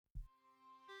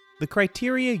The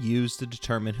criteria used to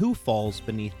determine who falls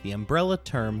beneath the umbrella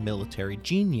term military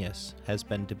genius has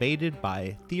been debated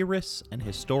by theorists and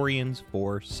historians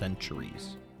for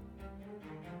centuries.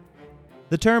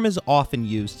 The term is often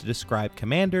used to describe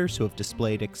commanders who have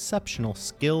displayed exceptional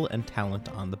skill and talent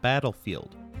on the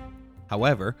battlefield.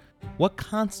 However, what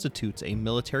constitutes a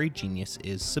military genius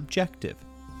is subjective,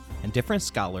 and different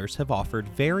scholars have offered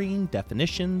varying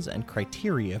definitions and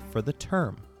criteria for the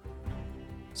term.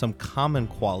 Some common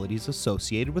qualities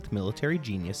associated with military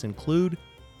genius include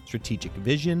strategic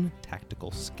vision, tactical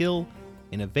skill,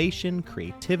 innovation,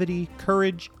 creativity,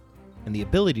 courage, and the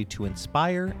ability to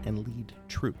inspire and lead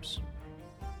troops.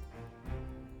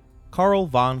 Karl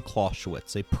von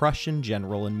Clausewitz, a Prussian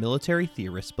general and military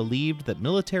theorist, believed that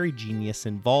military genius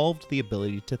involved the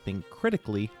ability to think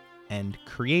critically and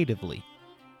creatively,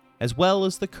 as well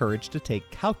as the courage to take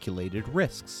calculated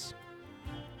risks.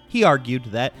 He argued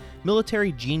that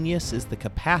military genius is the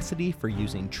capacity for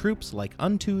using troops like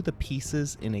unto the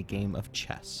pieces in a game of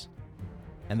chess,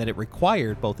 and that it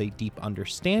required both a deep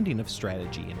understanding of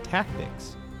strategy and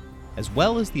tactics, as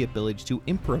well as the ability to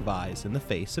improvise in the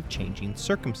face of changing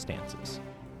circumstances.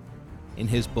 In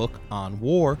his book On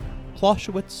War,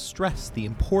 Clausewitz stressed the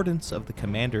importance of the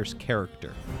commander's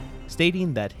character,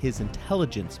 stating that his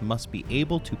intelligence must be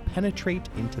able to penetrate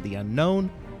into the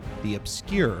unknown, the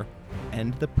obscure,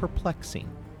 and the perplexing,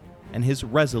 and his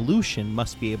resolution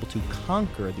must be able to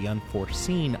conquer the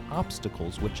unforeseen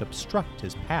obstacles which obstruct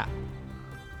his path.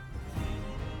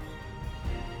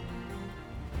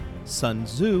 Sun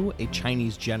Tzu, a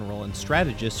Chinese general and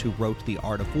strategist who wrote The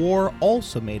Art of War,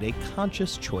 also made a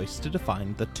conscious choice to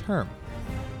define the term.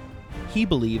 He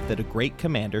believed that a great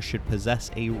commander should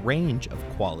possess a range of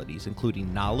qualities,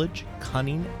 including knowledge,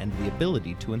 cunning, and the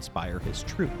ability to inspire his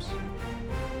troops.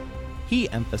 He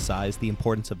emphasized the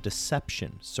importance of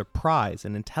deception, surprise,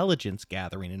 and intelligence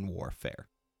gathering in warfare.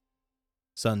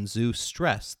 Sun Tzu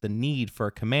stressed the need for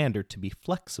a commander to be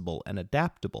flexible and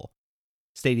adaptable,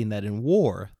 stating that in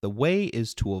war, the way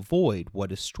is to avoid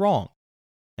what is strong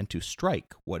and to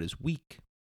strike what is weak.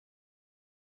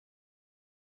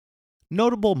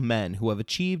 Notable men who have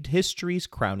achieved history's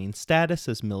crowning status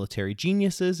as military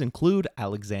geniuses include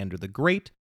Alexander the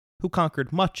Great, who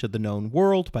conquered much of the known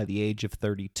world by the age of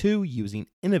 32 using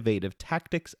innovative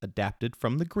tactics adapted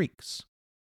from the Greeks.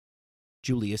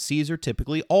 Julius Caesar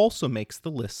typically also makes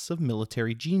the lists of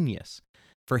military genius,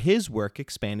 for his work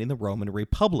expanding the Roman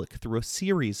Republic through a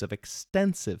series of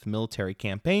extensive military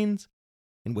campaigns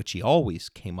in which he always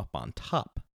came up on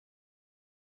top.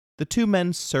 The two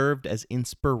men served as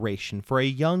inspiration for a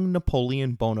young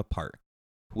Napoleon Bonaparte,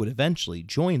 who would eventually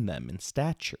join them in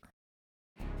stature.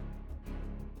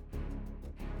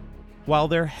 While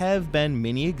there have been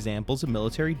many examples of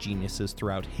military geniuses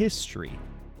throughout history,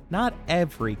 not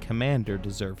every commander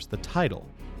deserves the title.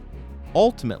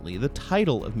 Ultimately, the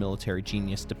title of military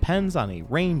genius depends on a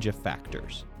range of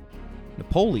factors.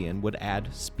 Napoleon would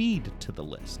add speed to the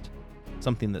list,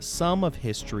 something that some of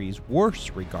history's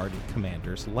worst regarded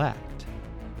commanders lacked.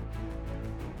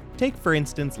 Take, for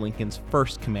instance, Lincoln's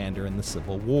first commander in the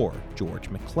Civil War, George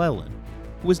McClellan,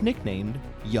 who was nicknamed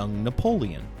Young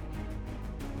Napoleon.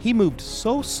 He moved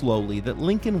so slowly that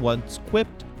Lincoln once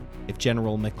quipped, "If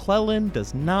General McClellan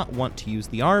does not want to use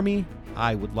the army,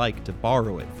 I would like to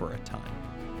borrow it for a time."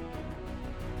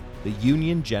 The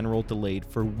Union general delayed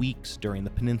for weeks during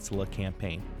the Peninsula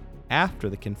Campaign, after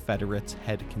the Confederates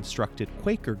had constructed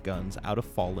Quaker guns out of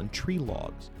fallen tree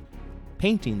logs,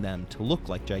 painting them to look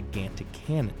like gigantic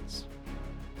cannons.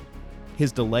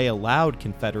 His delay allowed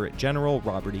Confederate General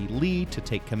Robert E. Lee to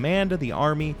take command of the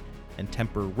army and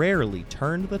temporarily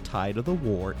turned the tide of the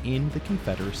war in the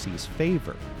Confederacy's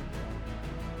favor.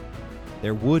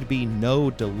 There would be no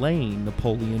delaying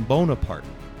Napoleon Bonaparte,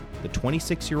 the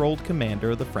 26-year-old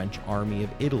commander of the French army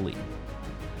of Italy.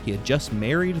 He had just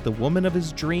married the woman of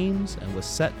his dreams and was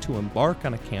set to embark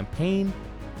on a campaign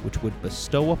which would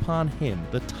bestow upon him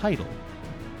the title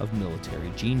of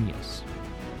military genius.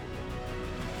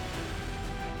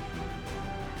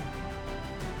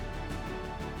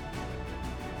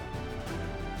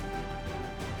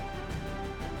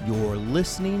 You're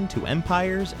listening to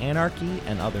Empires, Anarchy,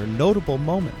 and Other Notable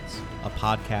Moments, a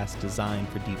podcast designed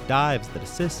for deep dives that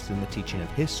assist in the teaching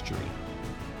of history.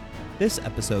 This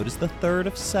episode is the third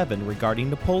of 7 regarding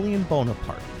Napoleon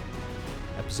Bonaparte.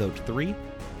 Episode 3,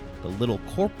 The Little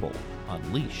Corporal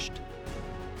Unleashed.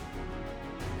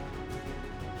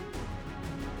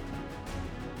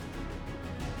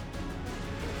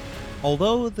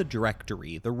 Although the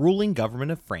Directory, the ruling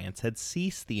government of France, had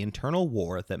ceased the internal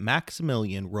war that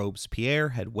Maximilien Robespierre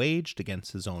had waged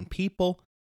against his own people,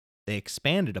 They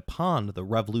expanded upon the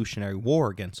Revolutionary War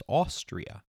against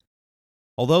Austria.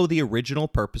 Although the original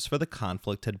purpose for the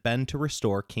conflict had been to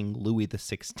restore King Louis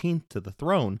XVI to the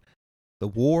throne, the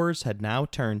wars had now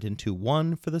turned into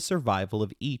one for the survival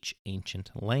of each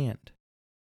ancient land.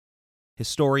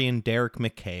 Historian Derek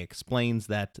Mackay explains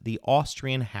that the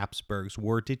Austrian Habsburgs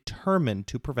were determined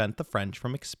to prevent the French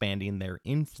from expanding their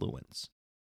influence.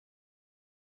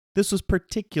 This was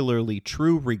particularly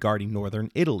true regarding northern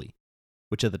Italy,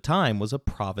 which at the time was a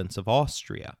province of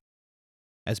Austria.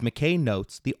 As Mackay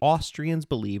notes, the Austrians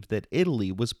believed that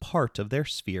Italy was part of their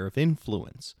sphere of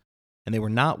influence, and they were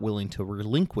not willing to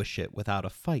relinquish it without a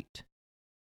fight.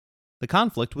 The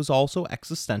conflict was also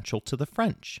existential to the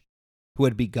French, who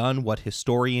had begun what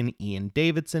historian Ian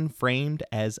Davidson framed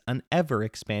as an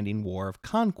ever-expanding war of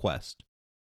conquest,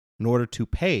 in order to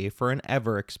pay for an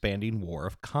ever-expanding war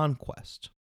of conquest.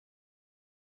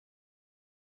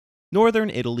 Northern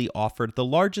Italy offered the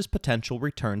largest potential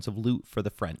returns of loot for the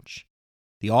French.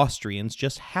 The Austrians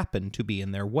just happened to be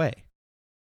in their way.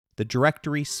 The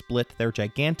Directory split their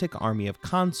gigantic army of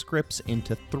conscripts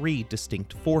into 3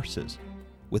 distinct forces,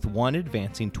 with one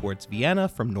advancing towards Vienna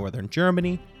from northern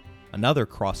Germany, another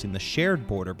crossing the shared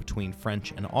border between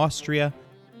French and Austria,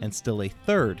 and still a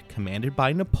third commanded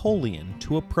by Napoleon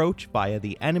to approach via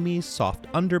the enemy's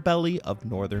soft underbelly of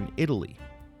northern Italy.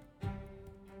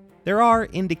 There are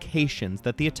indications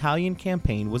that the Italian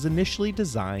campaign was initially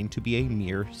designed to be a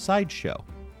mere sideshow,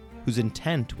 whose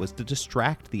intent was to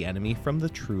distract the enemy from the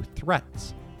true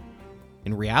threats.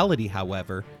 In reality,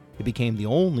 however, it became the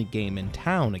only game in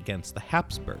town against the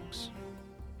Habsburgs.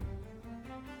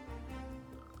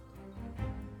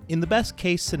 In the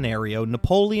best-case scenario,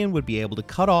 Napoleon would be able to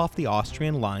cut off the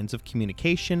Austrian lines of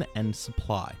communication and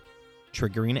supply,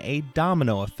 triggering a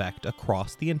domino effect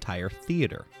across the entire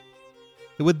theater.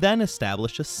 It would then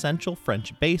establish essential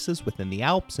French bases within the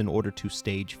Alps in order to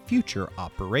stage future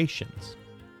operations.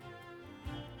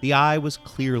 The eye was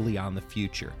clearly on the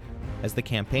future, as the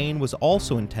campaign was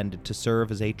also intended to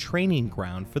serve as a training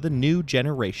ground for the new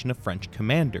generation of French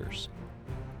commanders,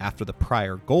 after the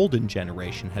prior golden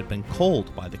generation had been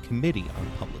culled by the Committee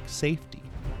on Public Safety.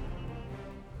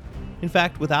 In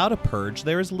fact, without a purge,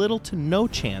 there is little to no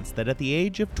chance that at the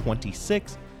age of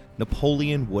 26,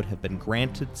 Napoleon would have been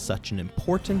granted such an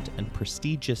important and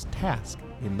prestigious task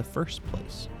in the first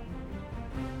place.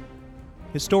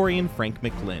 Historian Frank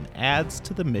McLynn adds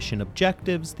to the mission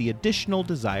objectives the additional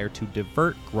desire to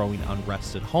divert growing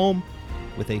unrest at home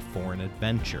with a foreign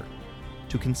adventure,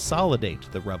 to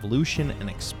consolidate the revolution and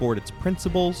export its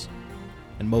principles,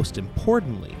 and most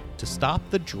importantly, to stop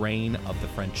the drain of the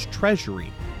French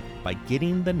treasury by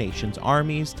getting the nation's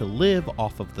armies to live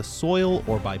off of the soil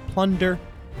or by plunder,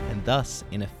 and thus,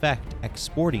 in effect,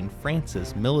 exporting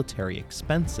France's military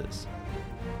expenses.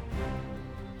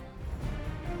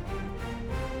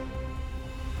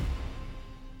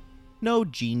 No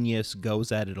genius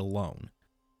goes at it alone.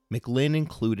 McLynn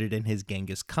included in his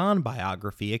Genghis Khan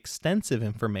biography extensive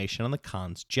information on the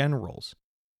Khan's generals,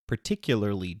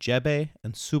 particularly Jebe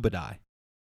and Subadai.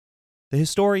 The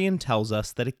historian tells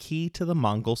us that a key to the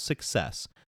Mongol success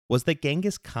was that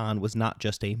Genghis Khan was not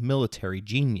just a military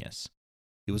genius,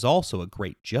 he was also a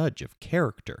great judge of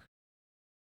character.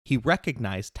 He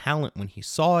recognized talent when he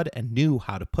saw it and knew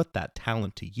how to put that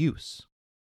talent to use.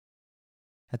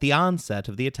 At the onset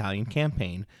of the Italian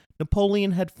campaign,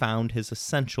 Napoleon had found his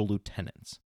essential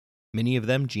lieutenants, many of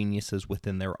them geniuses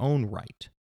within their own right.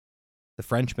 The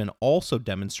Frenchman also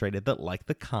demonstrated that, like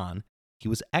the Khan, he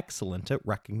was excellent at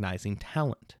recognizing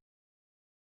talent.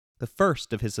 The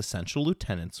first of his essential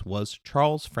lieutenants was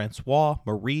Charles-François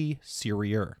Marie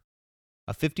Sérieux,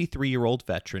 a 53-year-old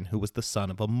veteran who was the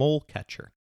son of a mole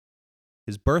catcher.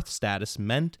 His birth status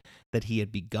meant that he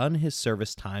had begun his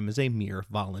service time as a mere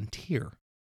volunteer,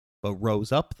 but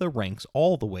rose up the ranks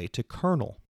all the way to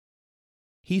colonel.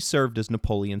 He served as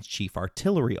Napoleon's chief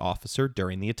artillery officer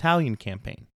during the Italian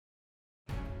campaign.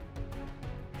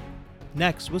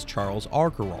 Next was Charles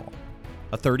Augereau,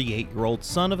 a 38-year-old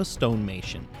son of a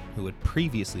stonemason who had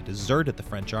previously deserted the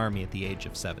French army at the age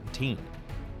of 17.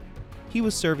 He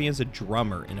was serving as a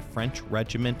drummer in a French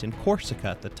regiment in Corsica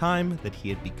at the time that he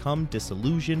had become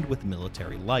disillusioned with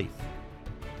military life.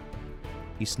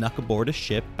 He snuck aboard a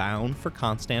ship bound for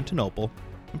Constantinople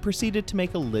and proceeded to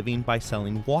make a living by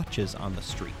selling watches on the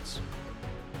streets.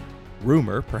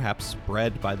 Rumor, perhaps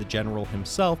spread by the general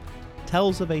himself,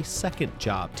 tells of a second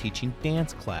job teaching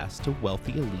dance class to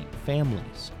wealthy elite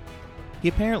families. He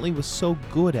apparently was so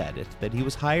good at it that he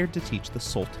was hired to teach the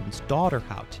Sultan's daughter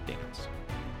how to dance.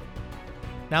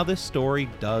 Now, this story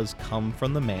does come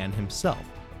from the man himself,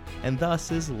 and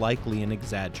thus is likely an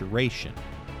exaggeration.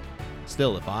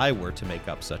 Still, if I were to make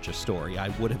up such a story, I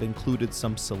would have included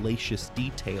some salacious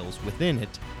details within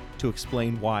it to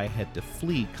explain why I had to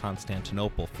flee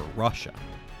Constantinople for Russia.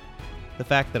 The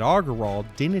fact that Argarol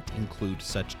didn't include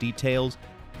such details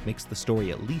makes the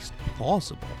story at least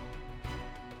plausible.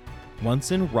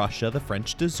 Once in Russia, the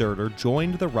French deserter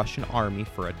joined the Russian army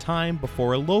for a time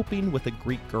before eloping with a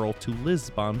Greek girl to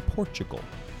Lisbon, Portugal.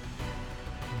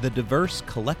 The diverse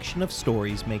collection of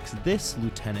stories makes this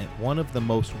lieutenant one of the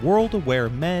most world-aware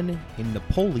men in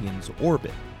Napoleon's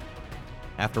orbit.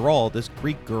 After all, this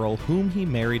Greek girl whom he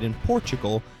married in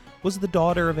Portugal was the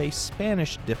daughter of a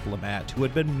Spanish diplomat who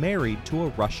had been married to a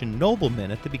Russian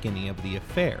nobleman at the beginning of the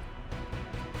affair.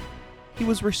 He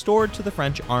was restored to the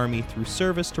French army through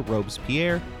service to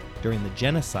Robespierre during the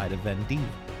genocide of Vendée.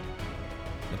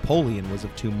 Napoleon was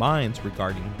of two minds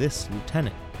regarding this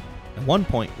lieutenant, at one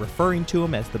point referring to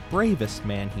him as the bravest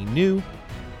man he knew,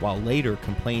 while later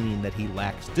complaining that he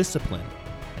lacks discipline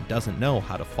and doesn't know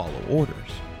how to follow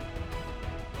orders.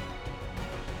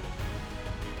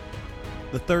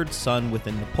 The third son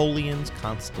within Napoleon's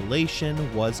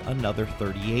constellation was another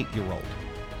 38-year-old,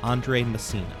 André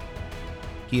Massena.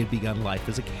 He had begun life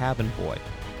as a cabin boy,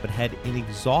 but had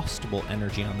inexhaustible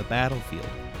energy on the battlefield,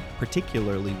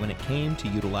 particularly when it came to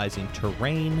utilizing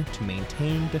terrain to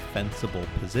maintain defensible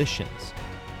positions.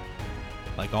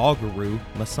 Like Augereau,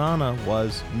 Massena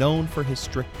was known for his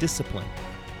strict discipline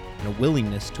and a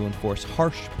willingness to enforce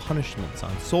harsh punishments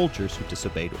on soldiers who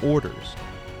disobeyed orders.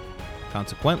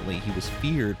 Consequently, he was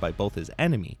feared by both his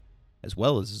enemy as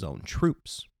well as his own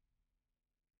troops.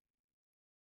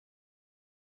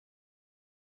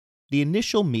 The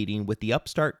initial meeting with the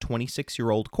upstart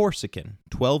 26-year-old Corsican,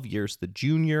 12 years the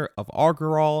junior of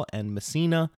Augereau and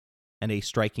Massena, and a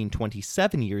striking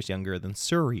 27 years younger than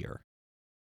Serrurier.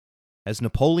 As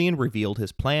Napoleon revealed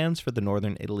his plans for the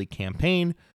northern Italy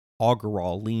campaign,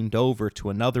 Augereau leaned over to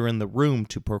another in the room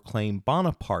to proclaim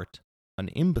Bonaparte an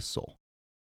imbecile.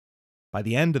 By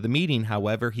the end of the meeting,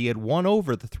 however, he had won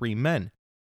over the three men,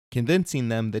 convincing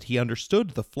them that he understood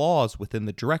the flaws within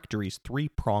the Directory's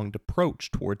three-pronged approach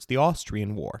towards the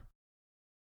Austrian War.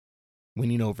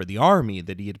 Winning over the army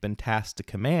that he had been tasked to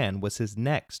command was his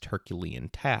next Herculean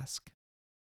task.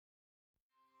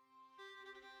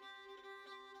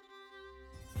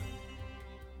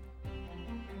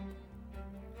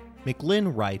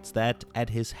 McLynn writes that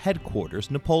at his headquarters,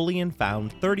 Napoleon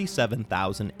found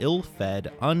 37,000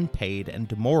 ill-fed, unpaid, and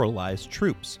demoralized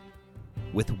troops,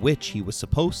 with which he was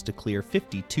supposed to clear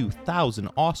 52,000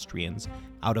 Austrians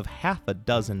out of half a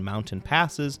dozen mountain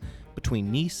passes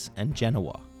between Nice and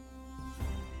Genoa.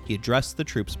 He addressed the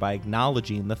troops by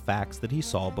acknowledging the facts that he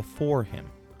saw before him,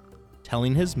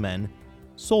 telling his men,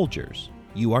 "Soldiers,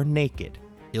 you are naked,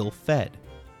 ill-fed.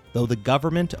 Though the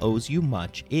government owes you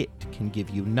much, it can give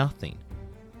you nothing.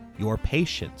 Your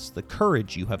patience, the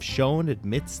courage you have shown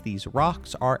amidst these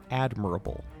rocks are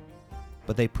admirable,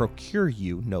 but they procure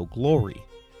you no glory.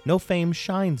 No fame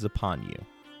shines upon you.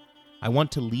 I want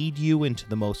to lead you into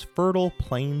the most fertile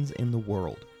plains in the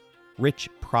world. Rich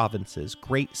provinces,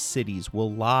 great cities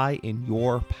will lie in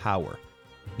your power.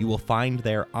 You will find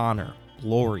there honor,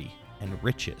 glory, and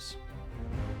riches."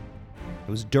 It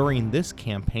was during this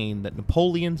campaign that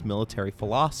Napoleon's military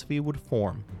philosophy would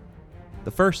form,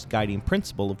 the first guiding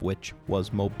principle of which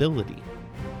was mobility.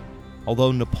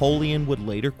 Although Napoleon would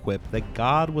later quip that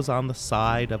God was on the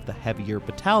side of the heavier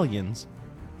battalions,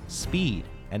 speed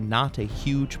and not a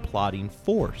huge plotting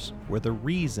force were the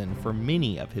reason for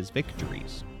many of his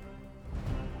victories.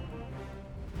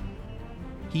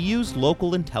 He used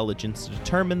local intelligence to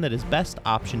determine that his best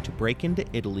option to break into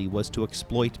Italy was to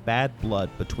exploit bad blood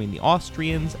between the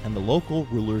Austrians and the local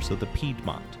rulers of the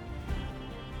Piedmont.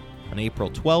 On April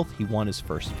 12th, he won his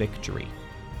first victory.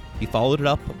 He followed it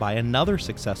up by another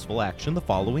successful action the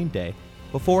following day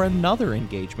before another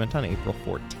engagement on April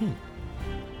 14th.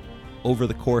 Over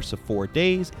the course of 4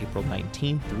 days, April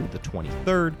 19th through the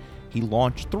 23rd, he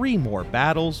launched 3 more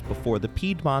battles before the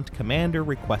Piedmont commander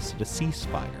requested a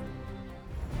ceasefire.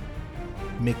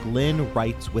 McLynn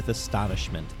writes with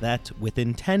astonishment that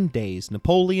within 10 days,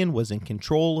 Napoleon was in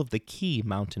control of the key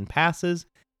mountain passes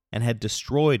and had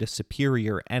destroyed a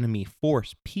superior enemy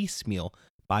force piecemeal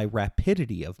by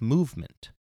rapidity of movement.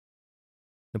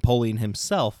 Napoleon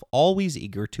himself, always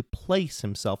eager to place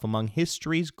himself among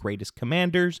history's greatest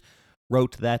commanders,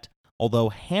 wrote that, although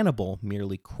Hannibal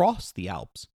merely crossed the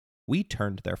Alps, we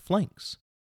turned their flanks.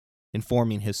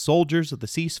 Informing his soldiers of the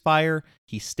ceasefire,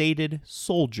 he stated,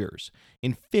 "Soldiers,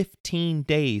 in 15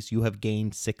 days you have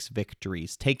gained 6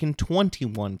 victories, taken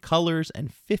 21 colors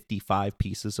and 55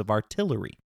 pieces of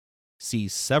artillery,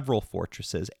 seized several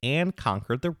fortresses, and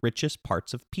conquered the richest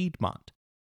parts of Piedmont.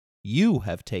 You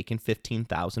have taken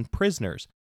 15,000 prisoners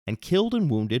and killed and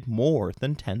wounded more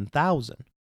than 10,000.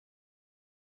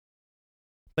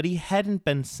 But he hadn't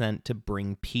been sent to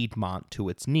bring Piedmont to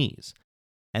its knees,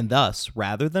 and thus,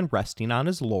 rather than resting on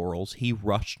his laurels, he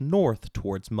rushed north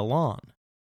towards Milan.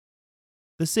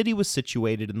 The city was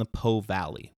situated in the Po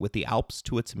Valley, with the Alps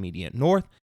to its immediate north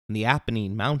and the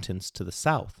Apennine Mountains to the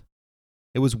south.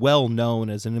 It was well known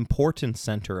as an important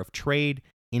center of trade,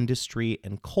 industry,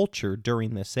 and culture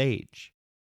during this age.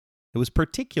 It was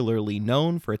particularly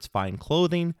known for its fine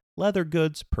clothing, leather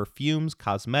goods, perfumes,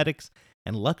 cosmetics,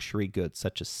 and luxury goods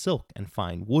such as silk and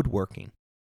fine woodworking.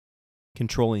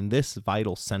 Controlling this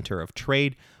vital center of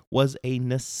trade was a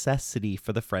necessity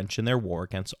for the French in their war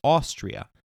against Austria,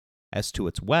 as to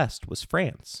its west was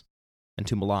France, and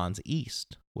to Milan's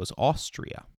east was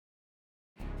Austria.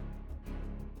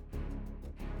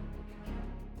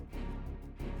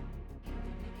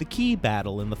 The key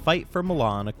battle in the fight for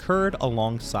Milan occurred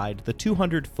alongside the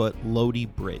 200-foot Lodi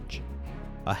Bridge,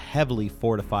 a heavily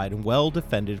fortified and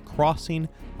well-defended crossing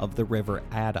of the river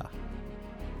Adda.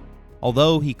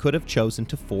 Although he could have chosen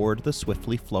to ford the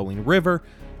swiftly flowing river,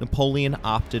 Napoleon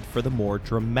opted for the more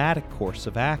dramatic course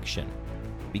of action,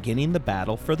 beginning the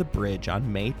battle for the bridge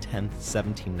on May 10,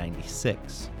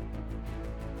 1796.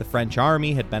 The French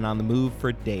army had been on the move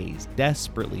for days,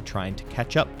 desperately trying to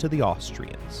catch up to the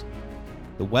Austrians.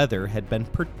 The weather had been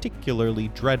particularly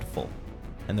dreadful,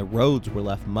 and the roads were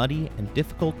left muddy and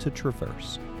difficult to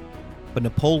traverse. But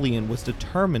Napoleon was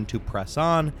determined to press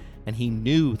on, and he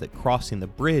knew that crossing the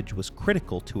bridge was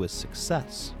critical to his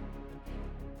success.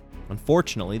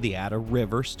 Unfortunately, the Adda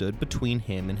River stood between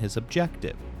him and his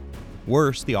objective.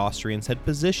 Worse, the Austrians had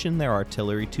positioned their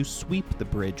artillery to sweep the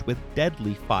bridge with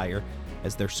deadly fire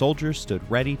as their soldiers stood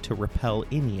ready to repel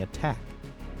any attack.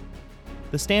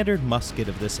 The standard musket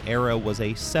of this era was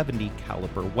a .70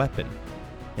 caliber weapon.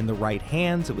 In the right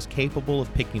hands, it was capable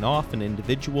of picking off an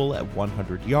individual at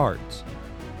 100 yards.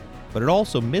 But it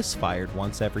also misfired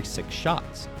once every 6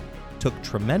 shots, took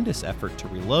tremendous effort to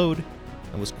reload,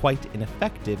 and was quite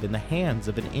ineffective in the hands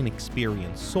of an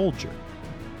inexperienced soldier.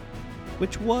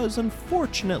 Which was,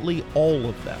 unfortunately, all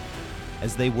of them,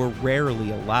 as they were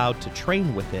rarely allowed to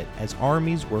train with it, as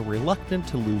armies were reluctant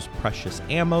to lose precious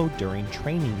ammo during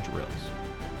training drills.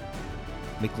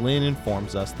 McLean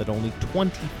informs us that only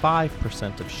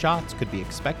 25% of shots could be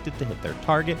expected to hit their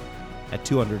target at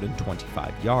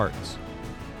 225 yards.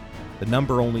 The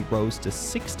number only rose to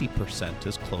 60%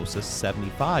 as close as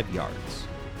 75 yards.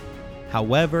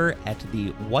 However, at the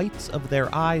whites of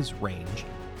their eyes range,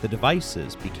 the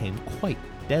devices became quite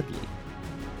deadly.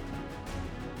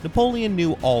 Napoleon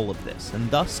knew all of this, and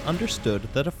thus understood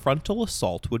that a frontal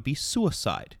assault would be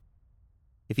suicide.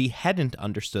 If he hadn't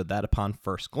understood that upon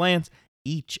first glance,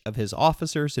 each of his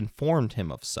officers informed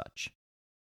him of such.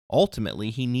 Ultimately,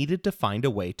 he needed to find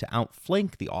a way to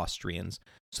outflank the Austrians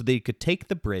so that he could take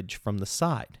the bridge from the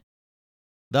side.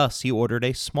 Thus, he ordered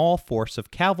a small force of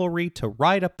cavalry to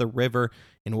ride up the river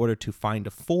in order to find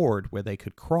a ford where they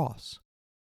could cross.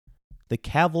 The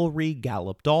cavalry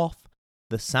galloped off,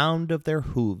 the sound of their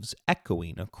hooves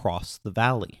echoing across the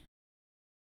valley.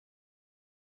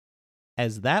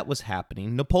 As that was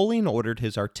happening, Napoleon ordered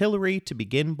his artillery to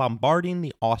begin bombarding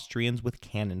the Austrians with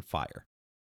cannon fire.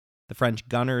 The French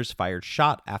gunners fired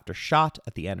shot after shot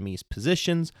at the enemy's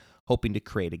positions, hoping to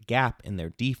create a gap in their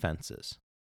defenses.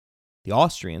 The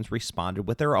Austrians responded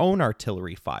with their own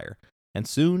artillery fire, and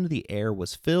soon the air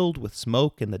was filled with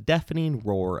smoke and the deafening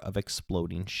roar of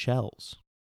exploding shells.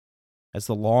 As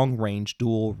the long-range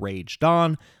duel raged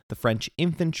on, the French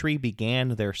infantry began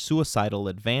their suicidal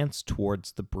advance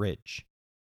towards the bridge.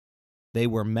 They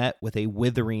were met with a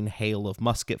withering hail of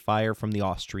musket fire from the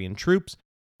Austrian troops,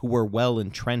 who were well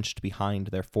entrenched behind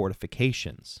their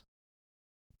fortifications.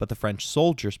 But the French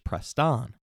soldiers pressed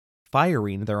on,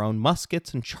 firing their own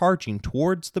muskets and charging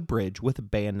towards the bridge with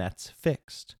bayonets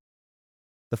fixed.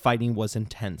 The fighting was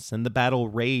intense, and the battle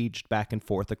raged back and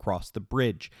forth across the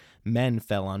bridge. Men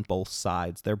fell on both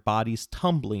sides, their bodies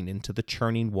tumbling into the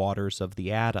churning waters of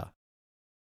the Adda.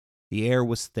 The air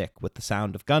was thick with the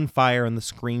sound of gunfire and the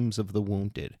screams of the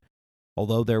wounded.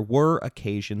 Although there were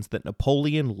occasions that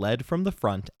Napoleon led from the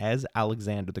front as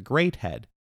Alexander the Great had,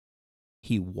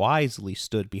 he wisely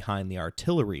stood behind the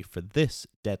artillery for this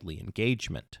deadly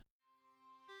engagement.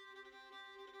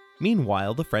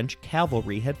 Meanwhile, the French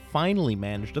cavalry had finally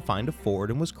managed to find a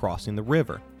ford and was crossing the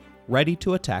river, ready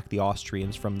to attack the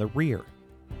Austrians from the rear.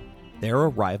 Their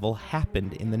arrival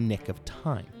happened in the nick of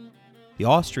time. The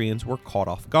Austrians were caught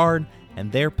off guard,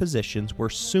 and their positions were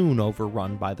soon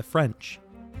overrun by the French.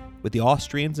 With the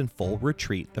Austrians in full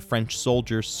retreat, the French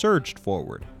soldiers surged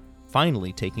forward.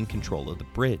 finally taking control of the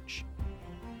bridge.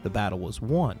 The battle was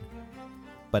won,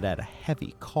 but at a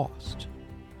heavy cost.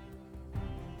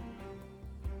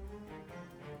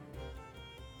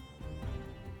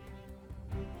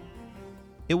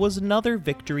 It was another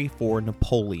victory for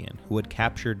Napoleon, who had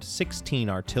captured 16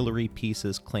 artillery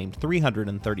pieces, claimed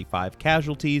 335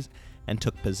 casualties, and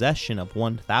took possession of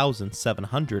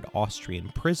 1,700 Austrian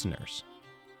prisoners.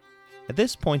 At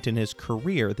this point in his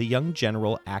career, the young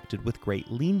general acted with great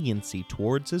leniency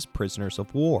towards his prisoners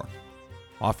of war,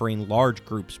 offering large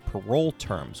groups parole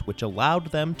terms which allowed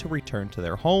them to return to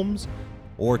their homes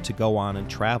or to go on and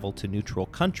travel to neutral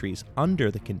countries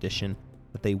under the condition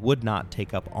that they would not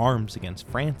take up arms against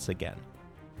France again.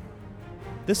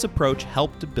 This approach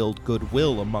helped to build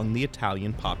goodwill among the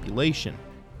Italian population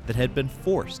that had been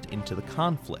forced into the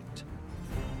conflict.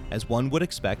 As one would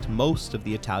expect, most of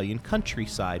the Italian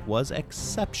countryside was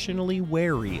exceptionally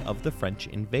wary of the French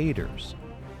invaders.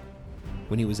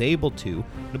 When he was able to,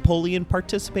 Napoleon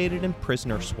participated in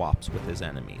prisoner swaps with his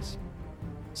enemies.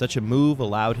 Such a move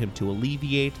allowed him to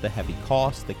alleviate the heavy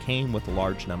costs that came with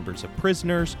large numbers of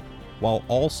prisoners, while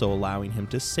also allowing him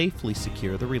to safely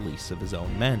secure the release of his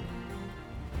own men.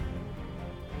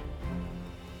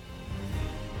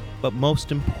 But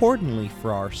most importantly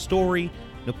for our story,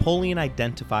 Napoleon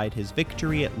identified his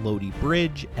victory at Lodi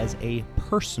Bridge as a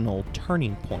personal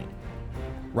turning point,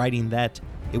 writing that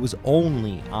it was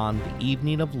only on the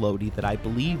evening of Lodi that I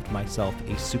believed myself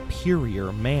a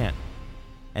superior man,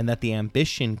 and that the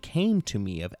ambition came to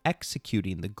me of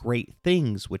executing the great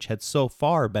things which had so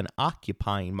far been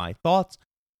occupying my thoughts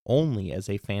only as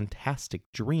a fantastic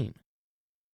dream.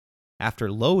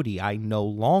 After Lodi, I no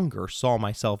longer saw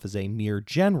myself as a mere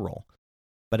general,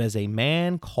 but as a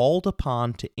man called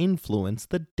upon to influence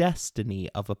the destiny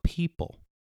of a people.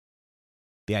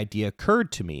 The idea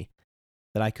occurred to me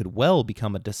that I could well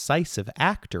become a decisive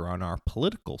actor on our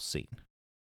political scene.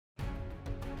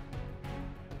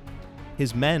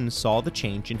 His men saw the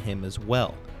change in him as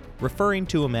well, referring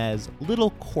to him as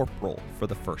Little Corporal for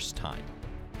the first time.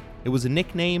 It was a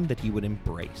nickname that he would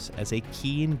embrace as a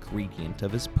key ingredient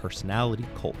of his personality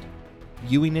cult,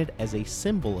 viewing it as a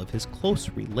symbol of his close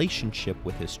relationship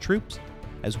with his troops,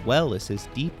 as well as his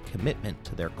deep commitment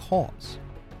to their cause.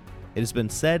 It has been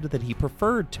said that he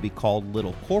preferred to be called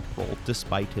Little Corporal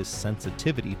despite his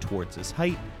sensitivity towards his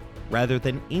height, rather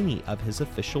than any of his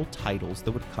official titles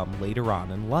that would come later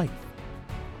on in life.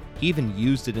 He even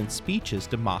used it in speeches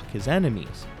to mock his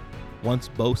enemies, once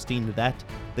boasting that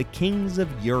the kings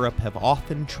of Europe have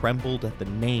often trembled at the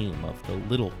name of the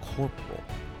Little Corporal.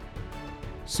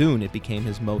 Soon it became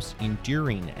his most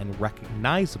enduring and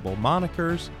recognizable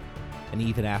monikers, and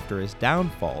even after his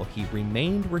downfall, he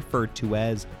remained referred to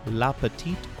as La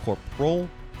Petite Corporal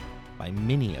by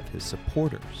many of his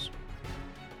supporters.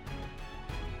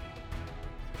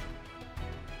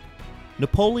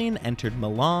 Napoleon entered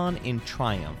Milan in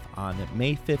triumph on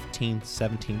May 15,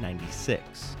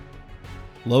 1796.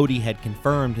 Lodi had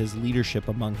confirmed his leadership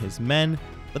among his men,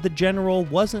 but the general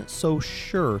wasn't so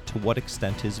sure to what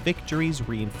extent his victories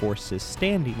reinforced his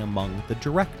standing among the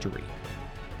Directory.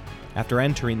 After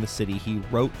entering the city, he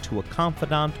wrote to a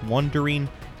confidant wondering,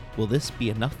 will this be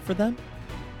enough for them?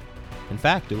 In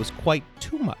fact, it was quite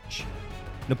too much.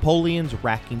 Napoleon's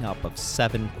racking up of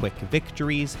 7 quick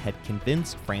victories had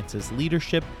convinced France's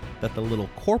leadership that the Little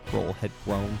Corporal had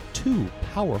grown too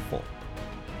powerful.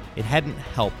 It hadn't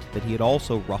helped that he had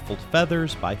also ruffled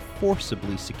feathers by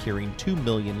forcibly securing 2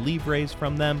 million livres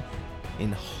from them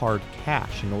in hard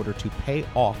cash in order to pay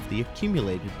off the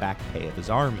accumulated back pay of his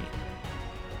army.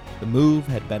 The move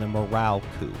had been a morale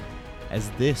coup, as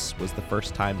this was the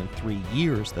first time in 3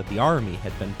 years that the army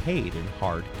had been paid in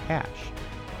hard cash.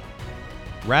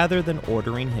 Rather than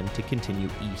ordering him to continue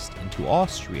east into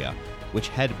Austria, which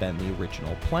had been the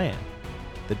original plan,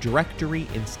 the Directory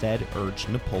instead urged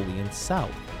Napoleon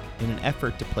south in an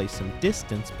effort to place some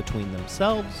distance between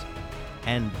themselves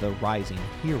and the rising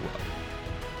hero.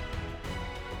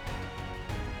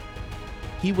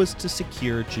 He was to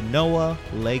secure Genoa,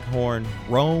 Leghorn,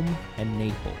 Rome, and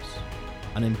Naples,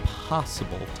 an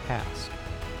impossible task.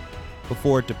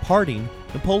 Before departing,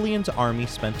 Napoleon's army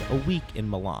spent a week in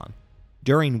Milan,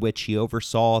 during which he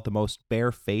oversaw the most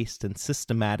barefaced and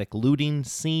systematic looting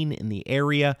seen in the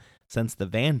area since the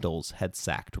Vandals had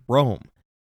sacked Rome,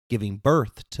 giving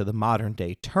birth to the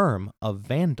modern-day term of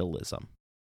vandalism.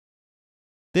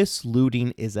 This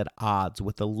looting is at odds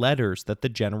with the letters that the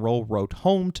general wrote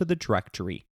home to the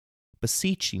Directory,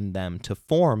 beseeching them to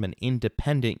form an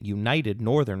independent, united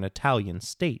northern Italian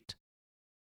state.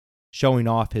 Showing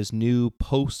off his new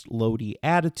post-Lodi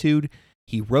attitude,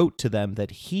 He wrote to them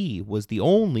that he was the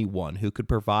only one who could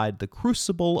provide the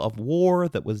crucible of war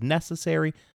that was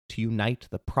necessary to unite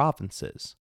the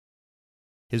provinces.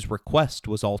 His request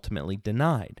was ultimately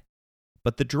denied,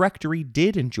 but the Directory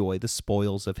did enjoy the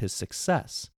spoils of his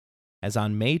success, as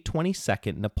on May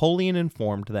 22nd, Napoleon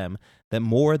informed them that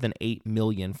more than 8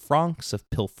 million francs of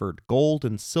pilfered gold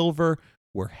and silver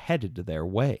were headed their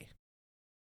way.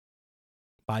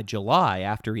 By July,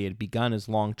 after he had begun his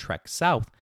long trek south,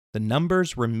 the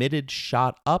numbers remitted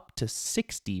shot up to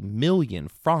 60 million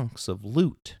francs of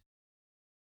loot.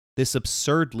 This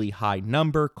absurdly high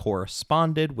number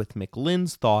corresponded with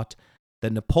Maclin's thought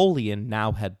that Napoleon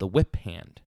now had the whip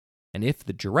hand, and if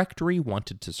the Directory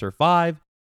wanted to survive,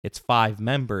 its 5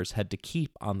 members had to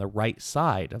keep on the right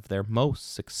side of their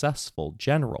most successful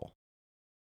general.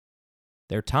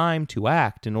 Their time to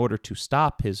act in order to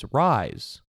stop his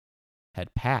rise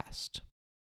had passed.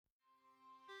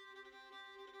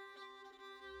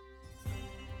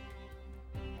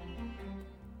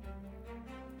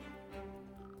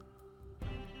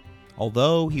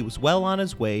 Although he was well on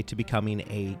his way to becoming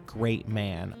a great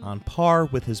man, on par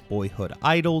with his boyhood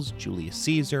idols Julius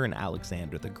Caesar and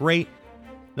Alexander the Great,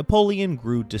 Napoleon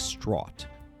grew distraught,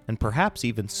 and perhaps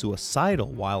even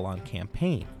suicidal while on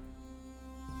campaign.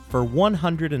 For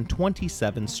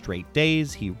 127 straight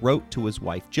days, he wrote to his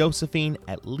wife Josephine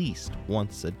at least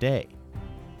once a day.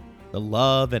 The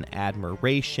love and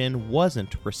admiration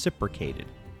wasn't reciprocated,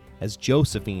 as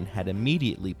Josephine had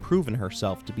immediately proven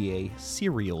herself to be a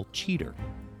serial cheater.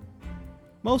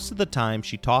 Most of the time,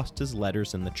 she tossed his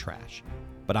letters in the trash,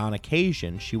 but on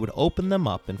occasion, she would open them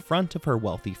up in front of her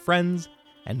wealthy friends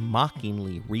and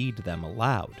mockingly read them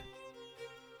aloud.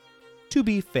 To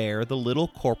be fair, the little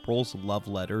corporal's love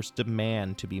letters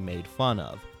demand to be made fun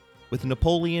of, with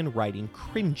Napoleon writing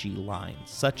cringy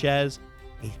lines such as,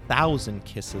 1,000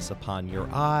 kisses upon your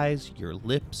eyes, your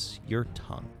lips, your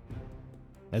tongue.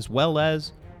 As well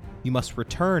as, you must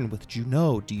return with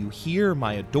Junot, do you hear,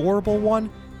 my adorable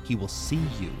one? He will see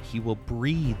you, he will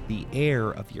breathe the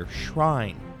air of your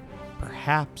shrine.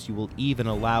 Perhaps you will even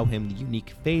allow him the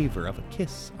unique favor of a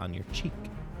kiss on your cheek.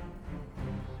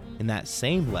 In that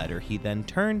same letter, he then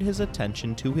turned his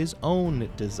attention to his own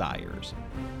desires,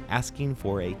 asking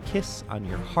for a kiss on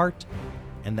your heart,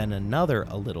 and then another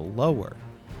a little lower,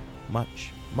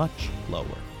 much, much lower.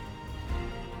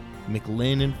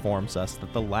 Maclin informs us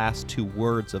that the last 2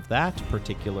 words of that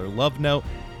particular love note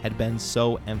had been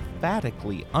so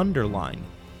emphatically underlined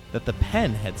that the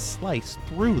pen had sliced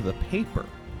through the paper.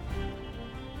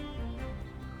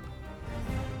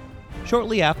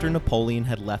 Shortly after Napoleon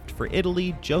had left for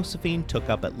Italy, Josephine took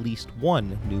up at least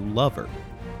one new lover,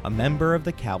 a member of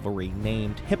the cavalry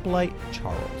named Hippolyte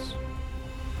Charles.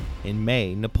 In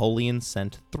May, Napoleon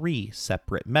sent 3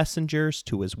 separate messengers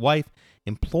to his wife,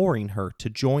 imploring her to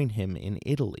join him in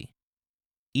Italy.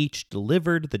 Each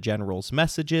delivered the general's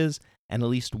messages, and at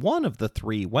least one of the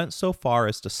 3 went so far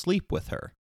as to sleep with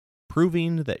her,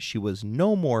 proving that she was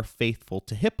no more faithful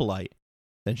to Hippolyte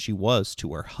than she was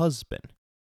to her husband.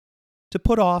 To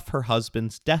put off her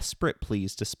husband's desperate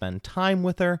pleas to spend time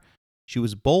with her, she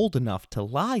was bold enough to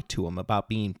lie to him about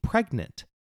being pregnant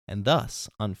and thus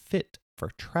unfit for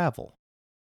travel.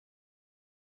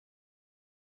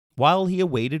 While he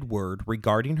awaited word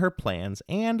regarding her plans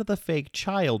and the fake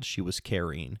child she was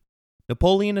carrying,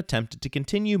 Napoleon attempted to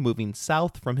continue moving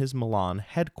south from his Milan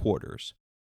headquarters.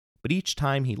 But each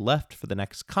time he left for the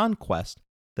next conquest,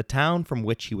 the town from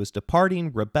which he was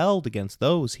departing rebelled against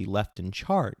those he left in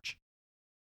charge.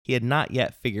 He had not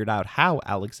yet figured out how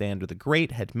Alexander the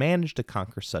Great had managed to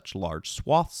conquer such large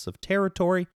swaths of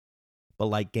territory, but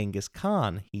like Genghis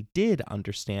Khan, he did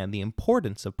understand the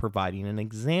importance of providing an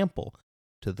example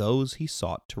to those he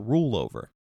sought to rule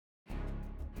over.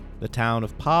 The town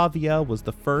of Pavia was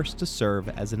the first to serve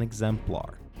as an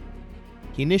exemplar.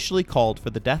 He initially called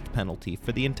for the death penalty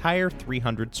for the entire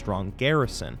 300-strong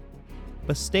garrison,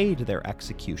 but stayed their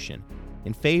execution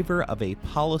in favor of a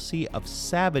policy of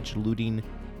savage looting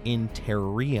in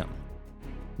terrarium,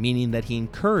 meaning that he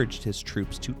encouraged his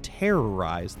troops to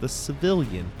terrorize the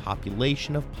civilian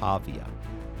population of Pavia.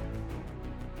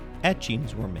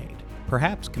 Etchings were made,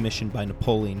 perhaps commissioned by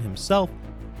Napoleon himself,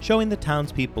 showing the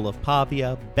townspeople of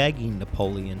Pavia begging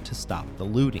Napoleon to stop the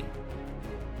looting.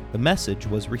 The message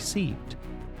was received,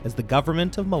 as the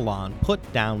government of Milan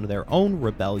put down their own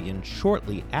rebellion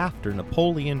shortly after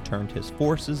Napoleon turned his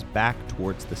forces back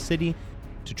towards the city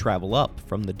to travel up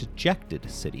from the dejected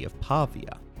city of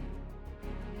Pavia.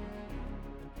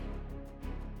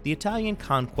 The Italian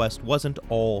conquest wasn't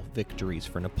all victories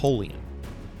for Napoleon.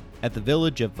 At the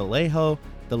village of Vallejo,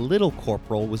 the little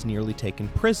corporal was nearly taken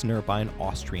prisoner by an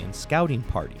Austrian scouting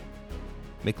party.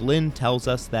 McLynn tells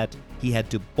us that he had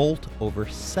to bolt over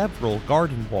several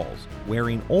garden walls,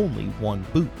 wearing only one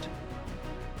boot.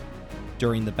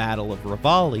 During the Battle of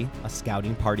Revalle, a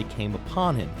scouting party came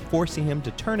upon him, forcing him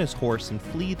to turn his horse and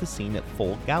flee the scene at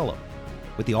full gallop,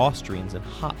 with the Austrians in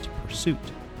hot pursuit.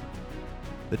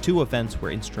 The two events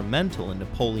were instrumental in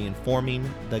Napoleon forming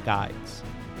the Guides,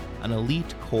 an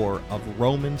elite corps of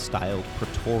Roman-styled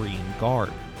Praetorian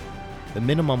Guard, the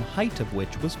minimum height of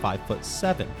which was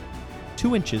 5'7",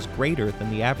 2 inches greater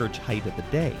than the average height of the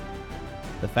day.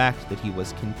 The fact that he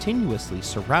was continuously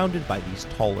surrounded by these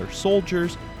taller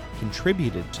soldiers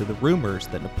contributed to the rumors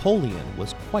that Napoleon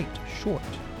was quite short.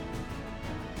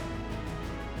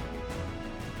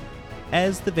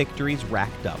 As the victories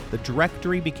racked up, the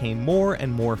Directory became more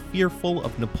and more fearful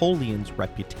of Napoleon's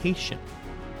reputation.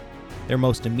 Their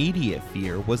most immediate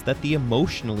fear was that the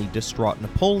emotionally distraught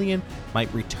Napoleon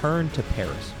might return to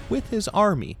Paris with his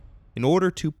army in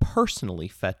order to personally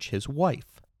fetch his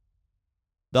wife.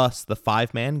 Thus, the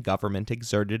five-man government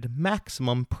exerted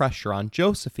maximum pressure on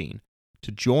Josephine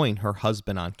to join her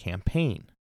husband on campaign.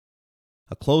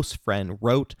 A close friend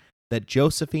wrote that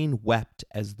Josephine wept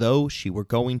as though she were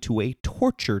going to a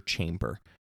torture chamber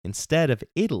instead of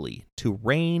Italy to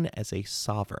reign as a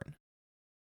sovereign.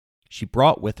 She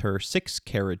brought with her 6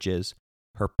 carriages,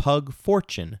 her pug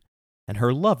Fortune, and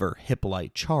her lover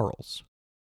Hippolyte Charles.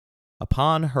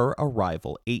 Upon her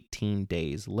arrival 18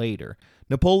 days later,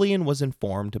 Napoleon was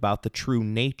informed about the true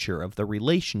nature of the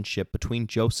relationship between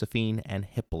Josephine and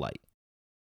Hippolyte.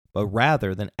 But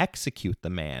rather than execute the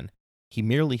man, he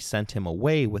merely sent him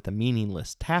away with a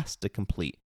meaningless task to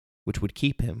complete, which would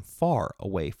keep him far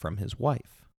away from his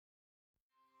wife.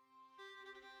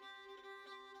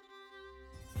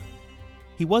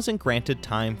 He wasn't granted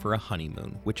time for a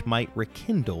honeymoon, which might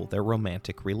rekindle their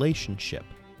romantic relationship.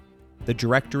 The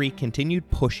Directory continued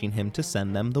pushing him to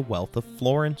send them the wealth of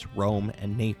Florence, Rome,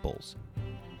 and Naples.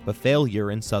 But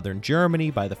failure in southern Germany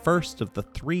by the first of the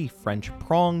 3 French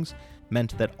prongs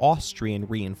meant that Austrian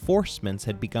reinforcements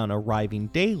had begun arriving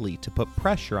daily to put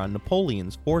pressure on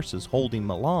Napoleon's forces holding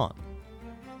Milan.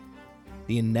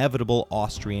 The inevitable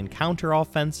Austrian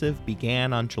counteroffensive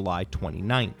began on July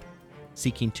 29th,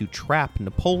 seeking to trap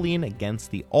Napoleon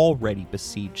against the already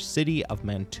besieged city of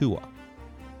Mantua.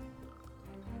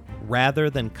 Rather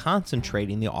than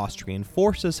concentrating the Austrian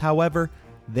forces, however,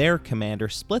 their commander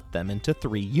split them into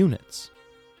 3 units,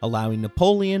 allowing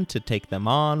Napoleon to take them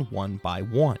on one by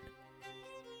one.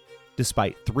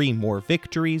 Despite 3 more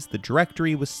victories, the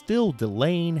Directory was still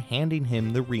delaying handing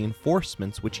him the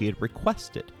reinforcements which he had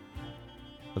requested.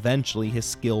 Eventually, his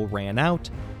skill ran out,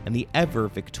 and the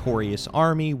ever-victorious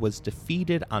army was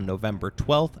defeated on November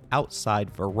 12th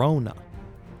outside Verona.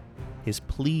 His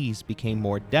pleas became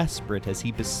more desperate as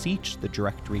he beseeched the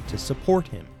Directory to support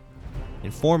him,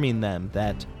 informing them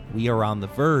that we are on the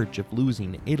verge of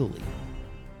losing Italy.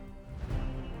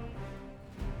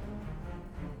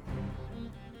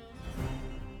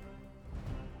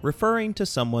 Referring to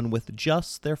someone with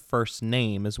just their first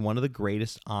name is one of the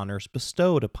greatest honors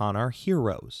bestowed upon our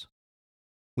heroes.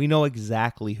 We know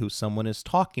exactly who someone is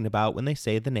talking about when they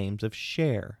say the names of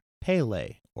Cher,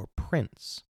 Pele, or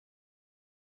Prince.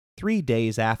 3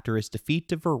 days after his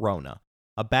defeat at Verona,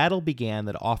 a battle began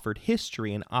that offered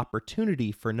history an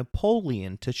opportunity for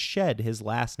Napoleon to shed his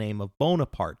last name of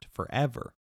Bonaparte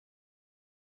forever.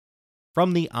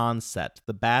 From the onset,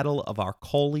 the Battle of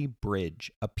Arcole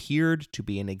Bridge appeared to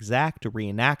be an exact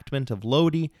reenactment of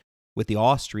Lodi, with the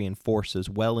Austrian forces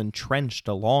well entrenched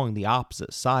along the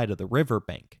opposite side of the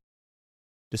riverbank.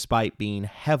 Despite being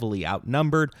heavily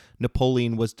outnumbered,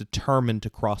 Napoleon was determined to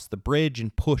cross the bridge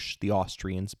and push the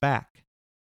Austrians back.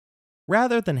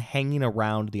 Rather than hanging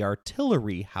around the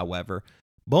artillery, however,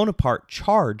 Bonaparte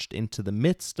charged into the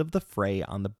midst of the fray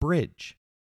on the bridge.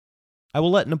 I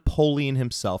will let Napoleon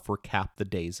himself recap the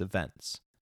day's events.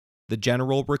 The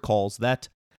general recalls that,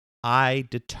 I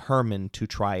determined to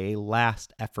try a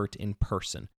last effort in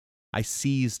person. I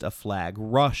seized a flag,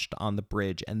 rushed on the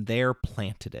bridge, and there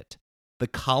planted it. The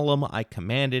column I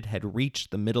commanded had reached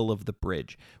the middle of the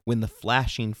bridge when the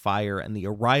flashing fire and the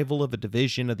arrival of a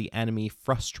division of the enemy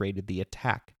frustrated the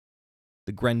attack.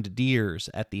 The grenadiers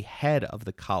at the head of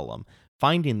the column,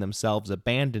 finding themselves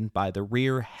abandoned by the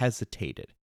rear,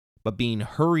 hesitated. But being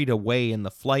hurried away in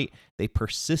the flight, they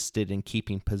persisted in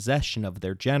keeping possession of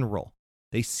their general.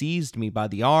 They seized me by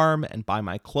the arm and by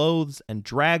my clothes and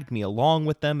dragged me along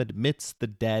with them amidst the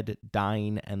dead,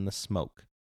 dying, and the smoke.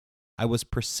 I was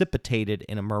precipitated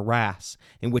in a morass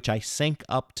in which I sank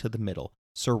up to the middle,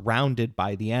 surrounded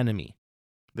by the enemy.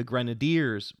 The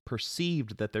grenadiers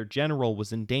perceived that their general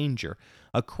was in danger.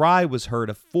 A cry was heard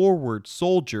of "Forward,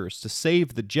 soldiers, to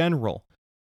save the general!"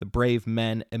 The brave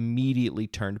men immediately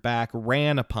turned back,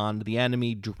 ran upon the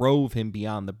enemy, drove him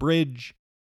beyond the bridge,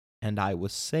 and I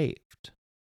was saved.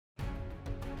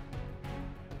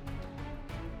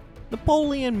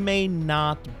 Napoleon may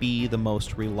not be the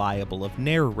most reliable of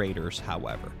narrators,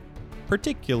 however,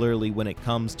 particularly when it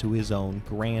comes to his own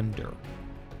grandeur.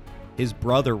 His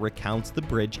brother recounts the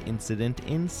bridge incident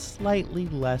in slightly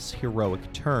less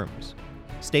heroic terms,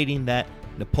 stating that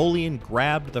Napoleon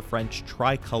grabbed the French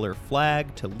tricolor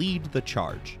flag to lead the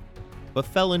charge, but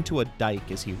fell into a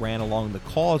dike as he ran along the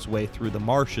causeway through the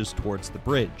marshes towards the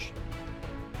bridge.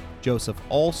 Joseph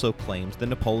also claims that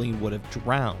Napoleon would have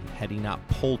drowned had he not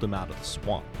pulled him out of the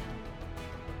swamp.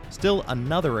 Still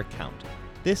another account,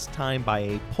 this time by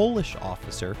a Polish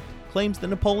officer, claims that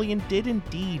Napoleon did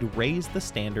indeed raise the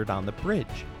standard on the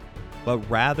bridge, but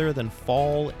rather than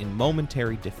fall in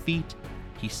momentary defeat,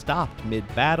 he stopped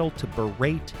mid-battle to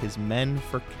berate his men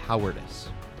for cowardice.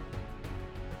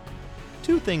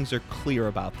 Two things are clear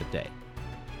about the day.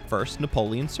 First,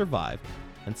 Napoleon survived,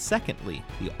 and secondly,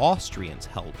 the Austrians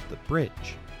held the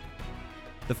bridge.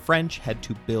 The French had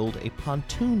to build a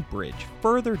pontoon bridge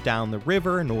further down the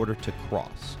river in order to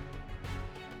cross.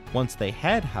 Once they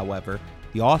had, however,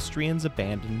 the Austrians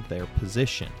abandoned their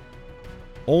position.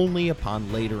 Only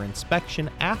upon later inspection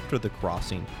after the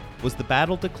crossing was the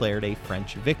battle declared a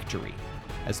French victory,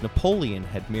 as Napoleon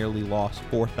had merely lost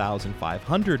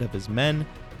 4,500 of his men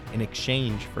in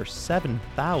exchange for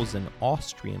 7,000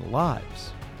 Austrian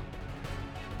lives.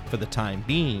 For the time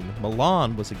being,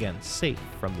 Milan was again safe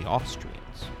from the Austrians.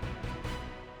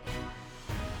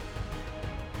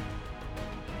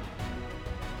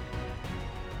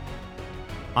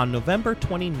 On November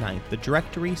 29th, the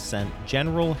Directory sent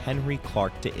General Henry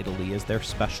Clark to Italy as their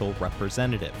special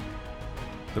representative.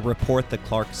 The report that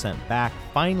Clark sent back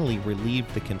finally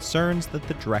relieved the concerns that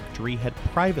the Directory had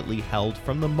privately held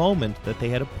from the moment that they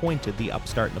had appointed the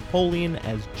upstart Napoleon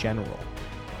as general.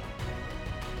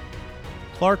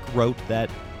 Clark wrote that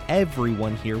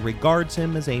everyone here regards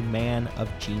him as a man of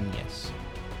genius.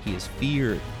 He is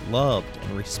feared, loved,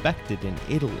 and respected in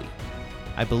Italy.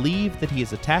 I believe that he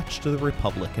is attached to the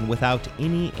Republic and without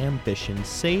any ambition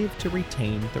save to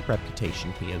retain the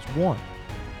reputation he has won.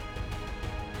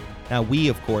 Now, we,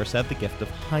 of course, have the gift of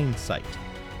hindsight,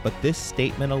 but this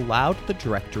statement allowed the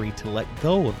Directory to let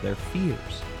go of their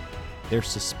fears. Their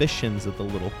suspicions of the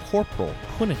little corporal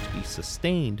couldn't be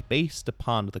sustained based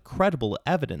upon the credible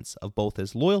evidence of both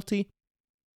his loyalty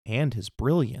and his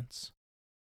brilliance.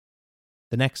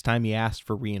 The next time he asked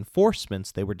for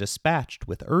reinforcements, they were dispatched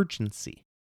with urgency.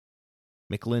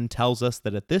 Macklin tells us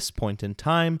that at this point in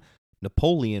time,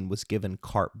 Napoleon was given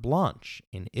carte blanche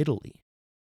in Italy.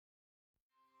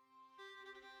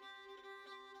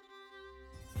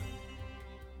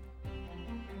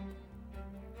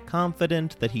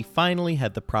 Confident that he finally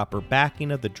had the proper backing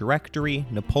of the Directory,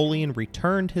 Napoleon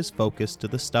returned his focus to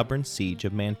the stubborn siege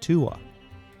of Mantua.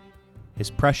 His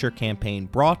pressure campaign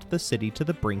brought the city to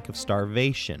the brink of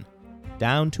starvation,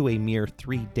 down to a mere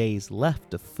 3 days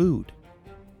left of food.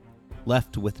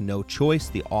 Left with no choice,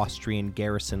 the Austrian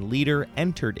garrison leader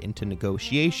entered into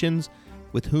negotiations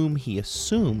with whom he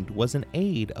assumed was an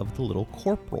aide of the little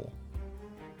corporal.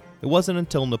 It wasn't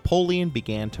until Napoleon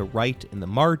began to write in the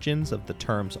margins of the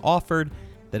terms offered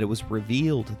that it was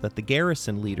revealed that the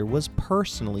garrison leader was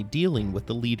personally dealing with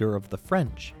the leader of the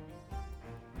French.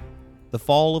 The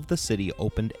fall of the city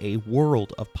opened a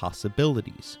world of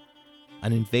possibilities.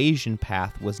 An invasion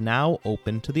path was now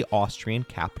open to the Austrian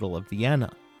capital of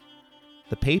Vienna.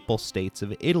 The Papal States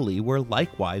of Italy were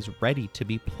likewise ready to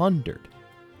be plundered.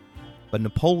 But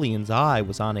Napoleon's eye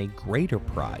was on a greater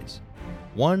prize,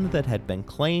 one that had been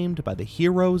claimed by the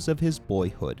heroes of his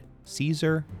boyhood,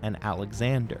 Caesar and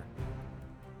Alexander.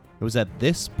 It was at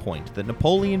this point that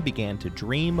Napoleon began to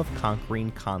dream of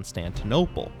conquering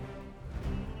Constantinople.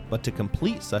 But to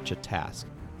complete such a task,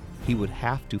 he would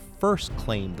have to first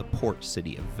claim the port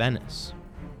city of Venice.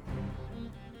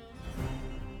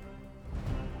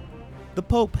 The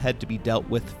Pope had to be dealt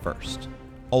with first.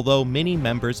 Although many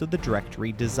members of the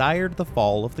Directory desired the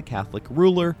fall of the Catholic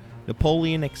ruler,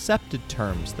 Napoleon accepted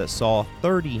terms that saw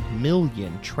 30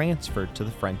 million transferred to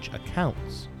the French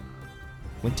accounts.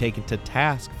 When taken to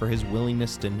task for his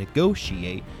willingness to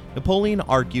negotiate, Napoleon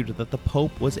argued that the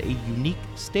Pope was a unique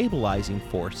stabilizing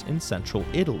force in central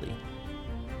Italy.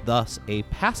 Thus, a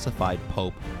pacified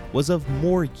Pope was of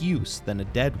more use than a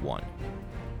dead one.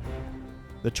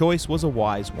 The choice was a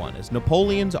wise one, as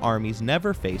Napoleon's armies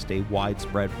never faced a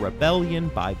widespread rebellion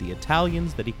by the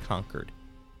Italians that he conquered,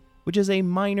 which is a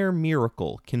minor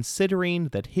miracle considering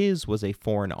that his was a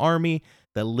foreign army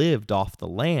that lived off the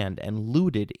land and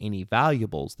looted any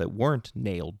valuables that weren't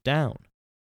nailed down.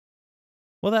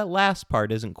 Well, that last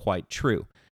part isn't quite true,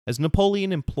 as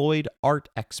Napoleon employed art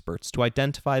experts to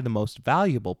identify the most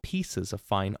valuable pieces of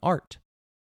fine art.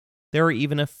 There are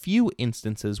even a few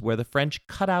instances where the French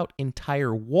cut out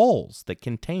entire walls that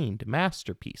contained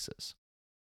masterpieces.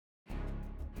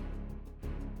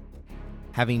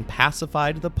 Having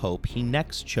pacified the Pope, he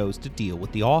next chose to deal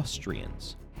with the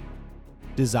Austrians.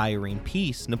 Desiring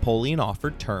peace, Napoleon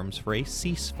offered terms for a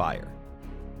ceasefire.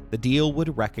 The deal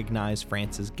would recognize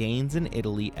France's gains in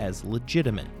Italy as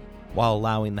legitimate, while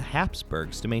allowing the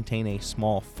Habsburgs to maintain a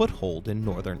small foothold in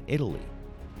northern Italy.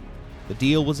 The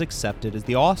deal was accepted as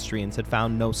the Austrians had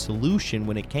found no solution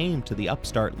when it came to the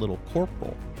upstart little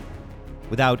Corporal.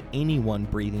 Without anyone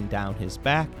breathing down his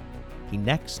back, he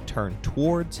next turned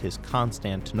towards his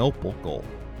Constantinople goal,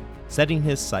 setting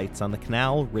his sights on the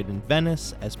canal-ridden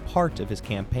Venice as part of his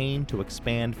campaign to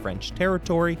expand French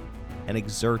territory and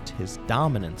exert his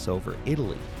dominance over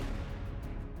Italy.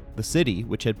 The city,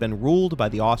 which had been ruled by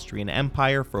the Austrian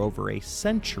Empire for over a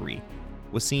century,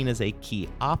 was seen as a key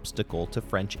obstacle to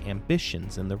French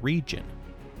ambitions in the region.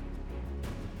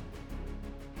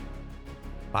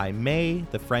 By May,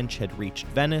 the French had reached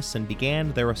Venice and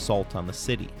began their assault on the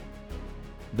city.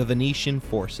 The Venetian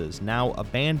forces, now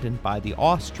abandoned by the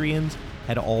Austrians,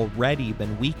 had already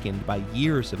been weakened by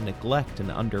years of neglect and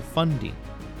underfunding.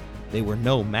 They were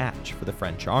no match for the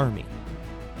French army.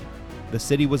 The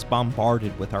city was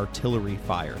bombarded with artillery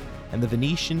fire, and the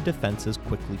Venetian defenses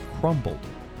quickly crumbled.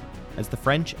 As the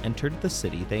French entered the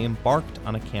city, they embarked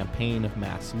on a campaign of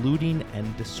mass looting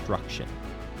and destruction,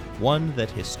 one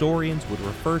that historians would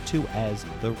refer to as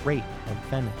the Rape of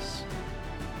Venice.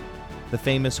 The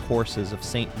famous horses of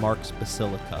St. Mark's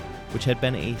Basilica, which had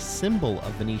been a symbol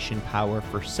of Venetian power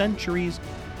for centuries,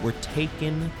 were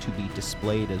taken to be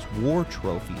displayed as war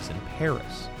trophies in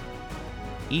Paris.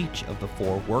 Each of the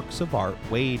 4 works of art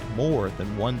weighed more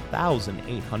than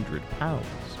 1,800 pounds.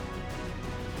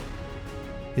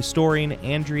 Historian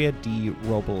Andrea de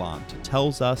Robelant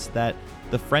tells us that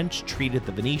the French treated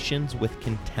the Venetians with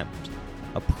contempt,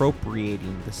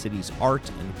 appropriating the city's art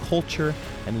and culture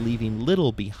and leaving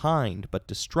little behind but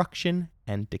destruction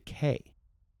and decay.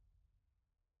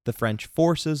 The French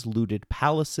forces looted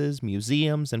palaces,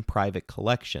 museums, and private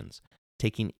collections,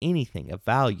 taking anything of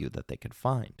value that they could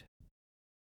find.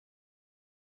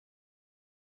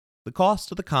 The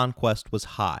cost of the conquest was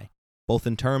high, both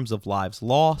in terms of lives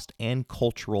lost and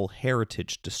cultural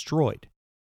heritage destroyed.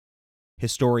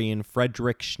 Historian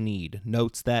Frederick Schneid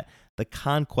notes that the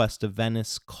conquest of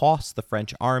Venice cost the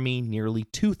French army nearly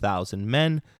 2,000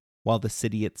 men, while the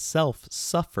city itself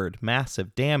suffered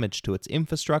massive damage to its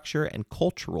infrastructure and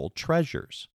cultural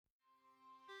treasures.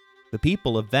 The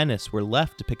people of Venice were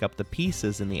left to pick up the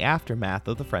pieces in the aftermath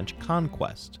of the French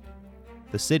conquest.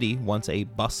 The city, once a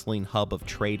bustling hub of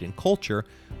trade and culture,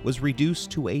 was reduced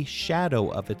to a shadow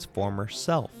of its former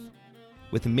self,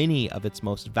 with many of its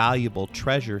most valuable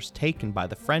treasures taken by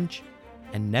the French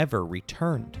and never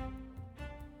returned.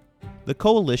 The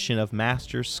Coalition of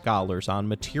Masters Scholars on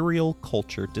Material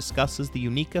Culture discusses the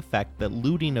unique effect that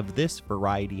looting of this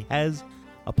variety has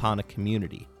upon a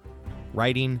community,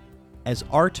 writing, "As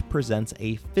art presents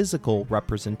a physical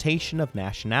representation of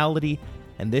nationality,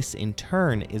 and this in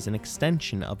turn is an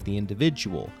extension of the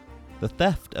individual, the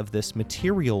theft of this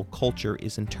material culture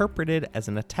is interpreted as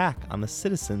an attack on the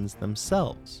citizens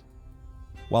themselves.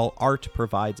 While art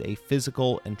provides a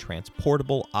physical and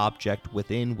transportable object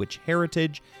within which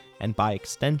heritage, and by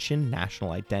extension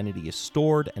national identity, is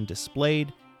stored and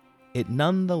displayed, it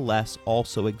nonetheless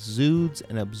also exudes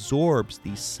and absorbs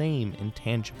these same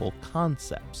intangible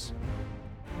concepts."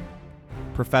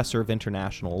 Professor of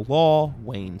International Law,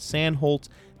 Wayne Sandholtz,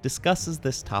 discusses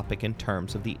this topic in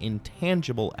terms of the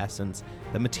intangible essence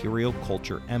that material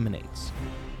culture emanates.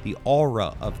 The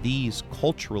aura of these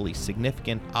culturally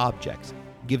significant objects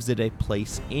gives it a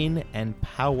place in and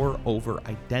power over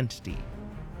identity.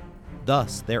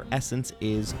 Thus, their essence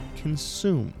is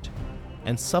consumed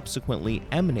and subsequently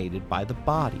emanated by the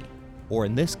body, or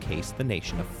in this case, the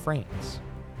nation of France.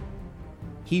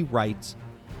 He writes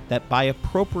that by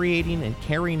appropriating and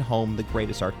carrying home the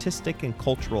greatest artistic and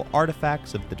cultural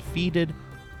artifacts of the defeated,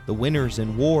 the winners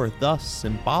in war thus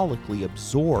symbolically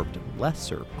absorbed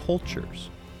lesser cultures.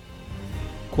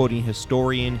 Quoting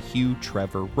historian Hugh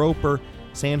Trevor Roper,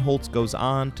 Sandholtz goes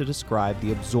on to describe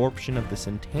the absorption of this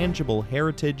intangible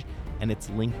heritage and its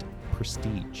linked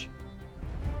prestige.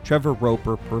 Trevor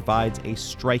Roper provides a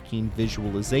striking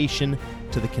visualization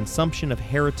to the consumption of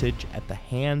heritage at the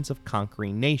hands of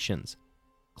conquering nations,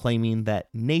 claiming that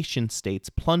nation-states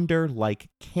plunder like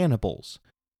cannibals,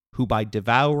 who by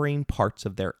devouring parts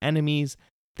of their enemies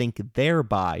think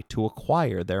thereby to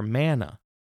acquire their mana,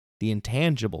 the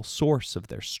intangible source of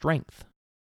their strength.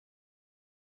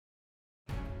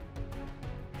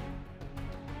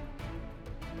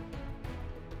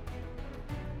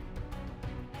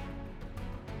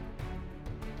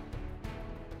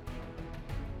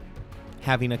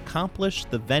 Having accomplished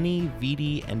the Veni,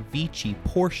 Vidi, and Vici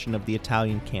portion of the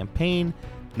Italian campaign,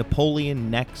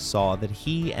 Napoleon next saw that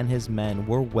he and his men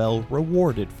were well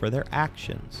rewarded for their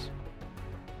actions.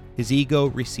 His ego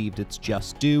received its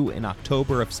just due in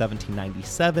October of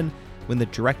 1797 when the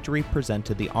Directory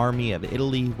presented the army of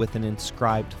Italy with an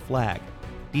inscribed flag,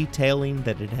 detailing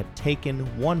that it had taken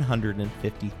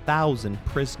 150,000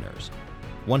 prisoners,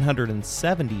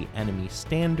 170 enemy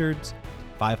standards,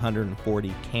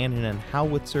 540 cannon and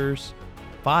howitzers,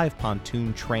 5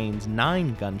 pontoon trains,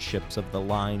 9 gunships of the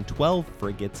line, 12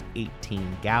 frigates,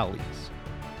 18 galleys.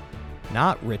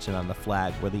 Not written on the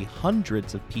flag were the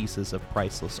hundreds of pieces of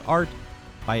priceless art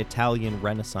by Italian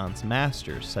Renaissance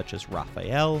masters such as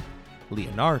Raphael,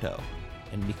 Leonardo,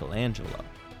 and Michelangelo.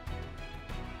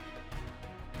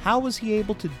 How was he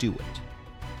able to do it?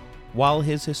 While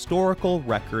his historical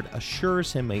record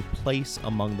assures him a place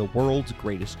among the world's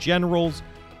greatest generals,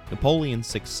 Napoleon's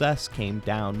success came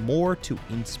down more to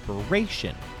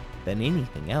inspiration than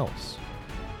anything else.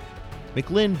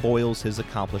 Maclin boils his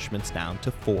accomplishments down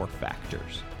to 4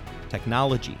 factors: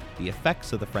 technology, the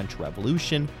effects of the French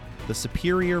Revolution, the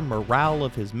superior morale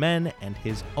of his men, and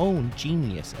his own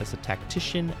genius as a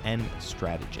tactician and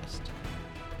strategist.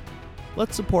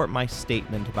 Let's support my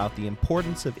statement about the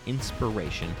importance of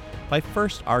inspiration by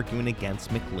first arguing against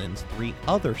Maclin's 3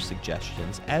 other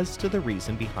suggestions as to the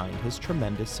reason behind his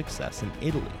tremendous success in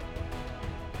Italy.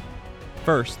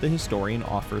 First, the historian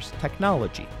offers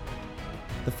technology.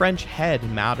 The French had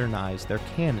modernized their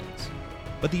cannons,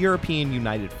 but the European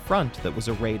united front that was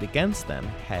arrayed against them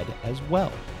had as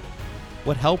well.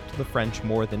 What helped the French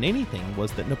more than anything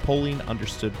was that Napoleon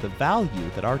understood the value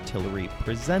that artillery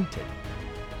presented.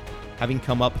 Having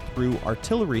come up through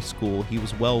artillery school, he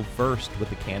was well versed with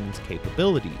the cannon's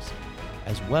capabilities,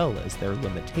 as well as their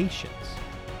limitations.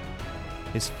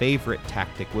 His favorite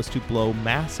tactic was to blow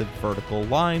massive vertical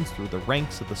lines through the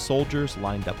ranks of the soldiers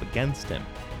lined up against him.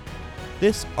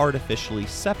 This artificially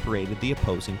separated the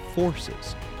opposing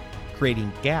forces,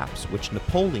 creating gaps which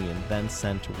Napoleon then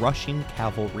sent rushing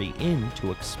cavalry in to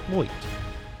exploit.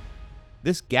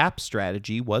 This gap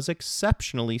strategy was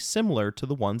exceptionally similar to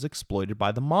the ones exploited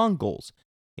by the Mongols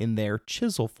in their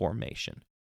chisel formation.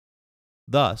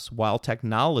 Thus, while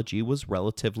technology was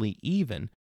relatively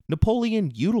even,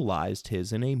 Napoleon utilized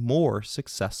his in a more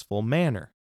successful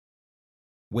manner.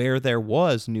 Where there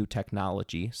was new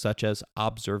technology, such as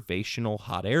observational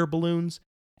hot air balloons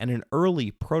and an early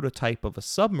prototype of a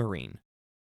submarine,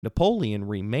 Napoleon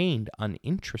remained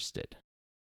uninterested.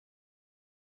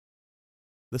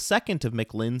 The second of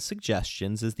Maclin's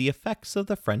suggestions is the effects of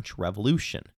the French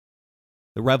Revolution.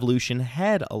 The Revolution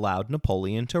had allowed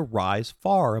Napoleon to rise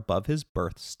far above his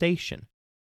birth station.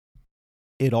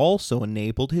 It also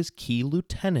enabled his key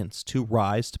lieutenants to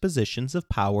rise to positions of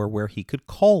power where he could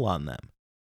call on them.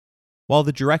 While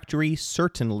the Directory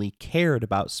certainly cared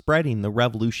about spreading the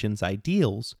Revolution's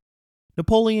ideals,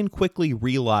 Napoleon quickly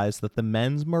realized that the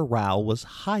men's morale was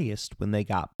highest when they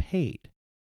got paid.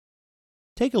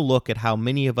 Take a look at how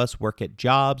many of us work at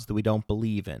jobs that we don't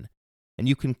believe in, and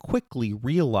you can quickly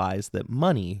realize that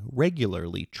money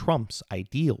regularly trumps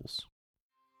ideals.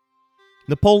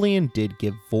 Napoleon did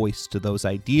give voice to those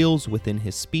ideals within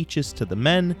his speeches to the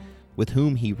men, with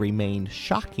whom he remained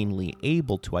shockingly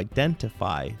able to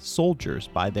identify soldiers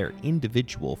by their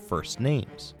individual first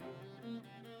names.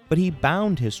 But he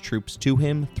bound his troops to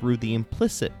him through the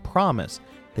implicit promise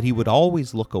that he would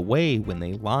always look away when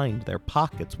they lined their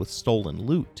pockets with stolen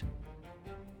loot.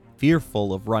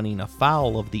 Fearful of running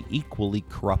afoul of the equally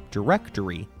corrupt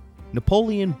Directory,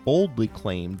 Napoleon boldly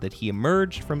claimed that he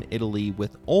emerged from Italy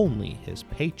with only his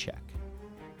paycheck.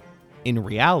 In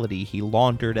reality, he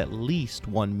laundered at least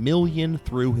 $1 million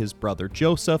through his brother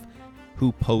Joseph,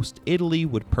 who post-Italy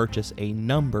would purchase a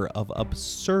number of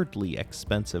absurdly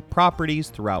expensive properties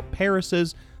throughout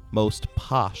Paris's most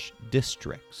posh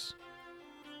districts.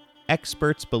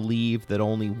 Experts believe that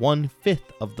only 1/5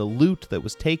 of the loot that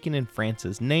was taken in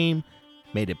France's name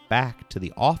made it back to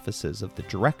the offices of the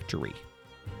Directory.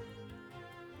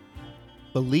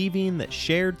 Believing that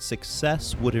shared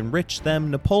success would enrich them,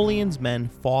 Napoleon's men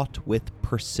fought with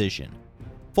precision,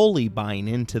 fully buying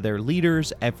into their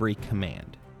leaders' every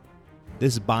command.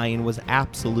 This buy-in was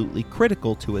absolutely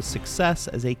critical to his success,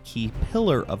 as a key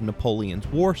pillar of Napoleon's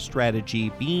war strategy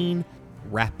being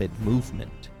rapid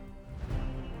movement.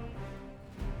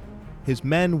 His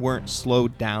men weren't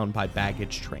slowed down by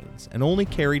baggage trains and only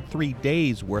carried 3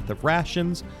 days' worth of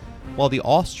rations, while the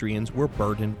Austrians were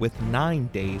burdened with 9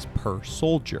 days per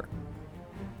soldier.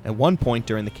 At one point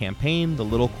during the campaign, the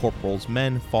little corporal's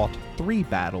men fought 3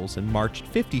 battles and marched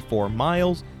 54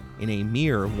 miles in a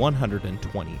mere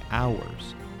 120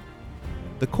 hours.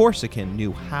 The Corsican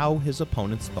knew how his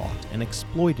opponents thought and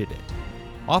exploited it,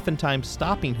 oftentimes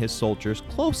stopping his soldiers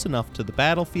close enough to the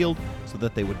battlefield so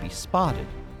that they would be spotted,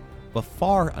 but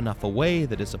far enough away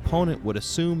that his opponent would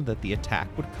assume that the attack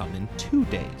would come in 2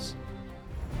 days.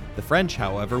 The French,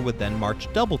 however, would then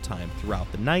march double time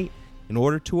throughout the night in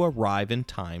order to arrive in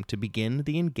time to begin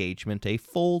the engagement a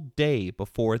full day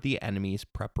before the enemy's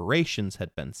preparations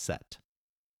had been set.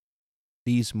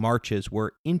 These marches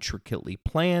were intricately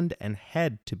planned and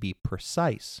had to be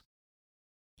precise.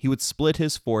 He would split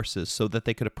his forces so that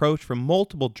they could approach from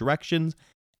multiple directions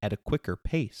at a quicker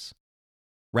pace.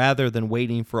 Rather than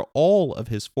waiting for all of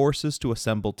his forces to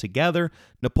assemble together,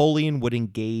 Napoleon would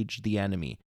engage the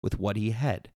enemy with what he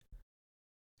had,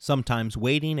 sometimes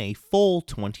waiting a full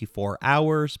 24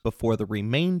 hours before the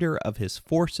remainder of his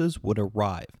forces would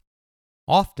arrive,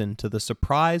 often to the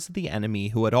surprise of the enemy,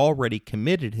 who had already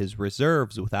committed his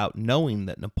reserves without knowing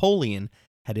that Napoleon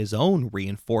had his own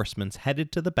reinforcements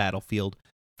headed to the battlefield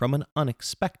from an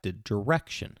unexpected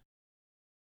direction.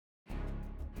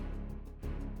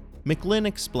 McLin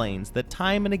explains that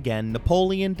time and again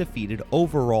Napoleon defeated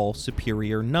overall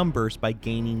superior numbers by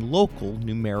gaining local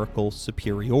numerical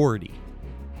superiority.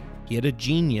 He had a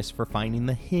genius for finding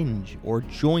the hinge or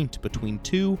joint between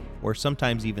 2 or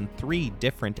sometimes even 3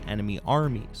 different enemy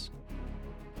armies.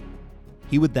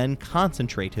 He would then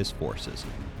concentrate his forces,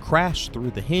 crash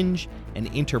through the hinge, and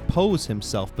interpose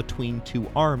himself between 2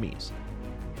 armies.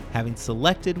 Having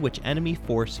selected which enemy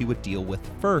force he would deal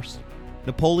with first,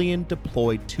 Napoleon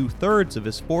deployed 2/3 of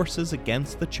his forces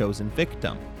against the chosen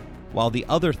victim, while the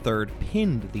other third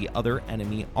pinned the other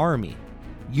enemy army,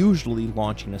 usually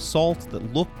launching assaults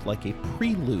that looked like a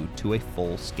prelude to a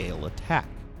full-scale attack.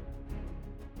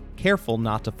 Careful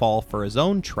not to fall for his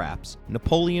own traps,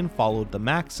 Napoleon followed the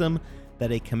maxim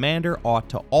that a commander ought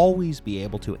to always be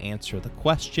able to answer the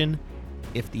question,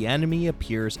 if the enemy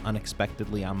appears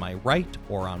unexpectedly on my right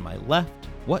or on my left,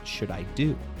 what should I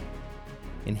do?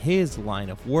 In his line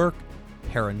of work,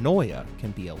 paranoia can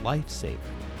be a lifesaver.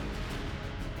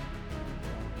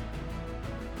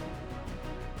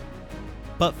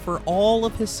 But for all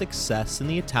of his success in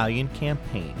the Italian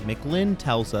campaign, McLin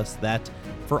tells us that,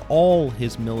 for all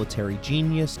his military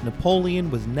genius, Napoleon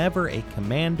was never a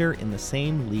commander in the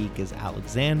same league as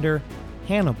Alexander,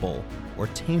 Hannibal, or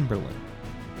Chamberlain.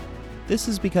 This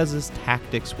is because his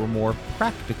tactics were more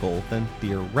practical than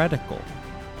theoretical.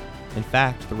 In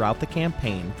fact, throughout the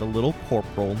campaign, the little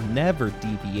corporal never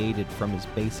deviated from his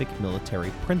basic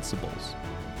military principles.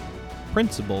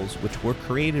 Principles which were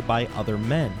created by other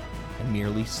men and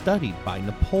merely studied by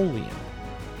Napoleon.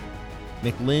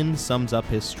 McLin sums up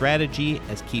his strategy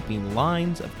as keeping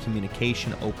lines of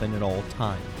communication open at all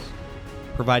times,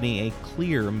 providing a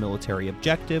clear military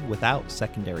objective without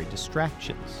secondary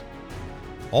distractions.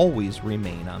 Always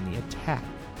remain on the attack.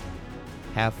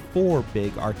 Have 4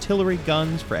 big artillery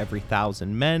guns for every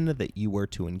 1,000 men that you were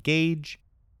to engage.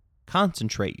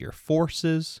 Concentrate your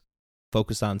forces.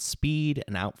 Focus on speed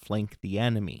and outflank the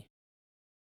enemy.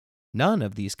 None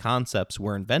of these concepts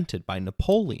were invented by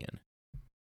Napoleon.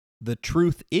 The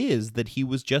truth is that he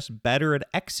was just better at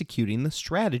executing the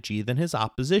strategy than his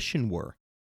opposition were.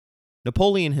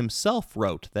 Napoleon himself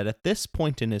wrote that at this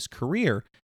point in his career,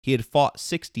 he had fought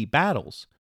 60 battles,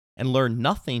 and learned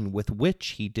nothing with which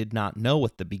he did not know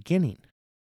at the beginning.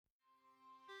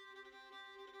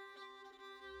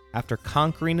 After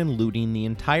conquering and looting the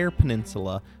entire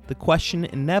peninsula, the question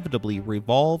inevitably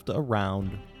revolved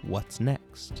around what's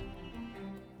next.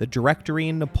 The Directory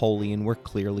and Napoleon were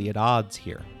clearly at odds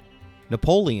here.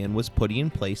 Napoleon was putting in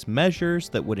place measures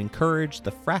that would encourage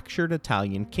the fractured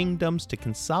Italian kingdoms to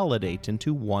consolidate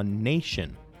into one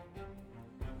nation.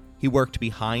 He worked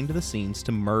behind the scenes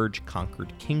to merge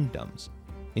conquered kingdoms,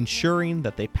 ensuring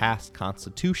that they passed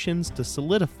constitutions to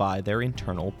solidify their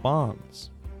internal bonds.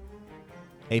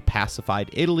 A pacified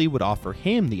Italy would offer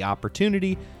him the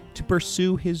opportunity to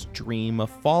pursue his dream of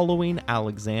following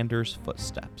Alexander's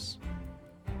footsteps.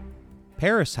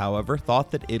 Paris, however,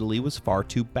 thought that Italy was far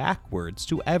too backwards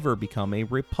to ever become a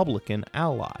Republican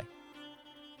ally.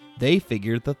 They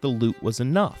figured that the loot was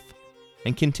enough,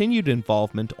 and continued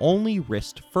involvement only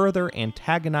risked further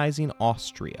antagonizing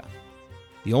Austria,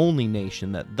 the only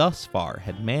nation that thus far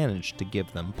had managed to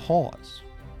give them pause.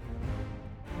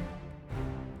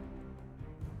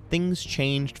 Things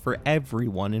changed for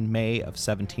everyone in May of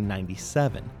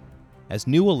 1797. as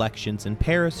new elections in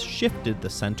Paris shifted the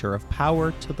center of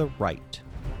power to the right.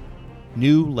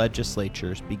 New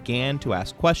legislatures began to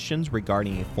ask questions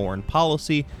regarding a foreign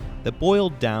policy that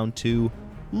boiled down to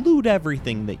loot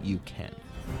everything that you can.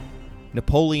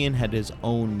 Napoleon had his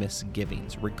own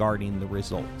misgivings regarding the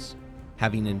results.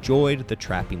 Having enjoyed the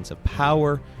trappings of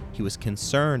power, he was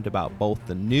concerned about both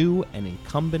the new and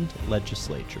incumbent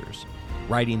legislatures,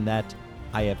 writing that,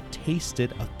 "I have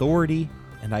tasted authority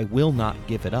and I will not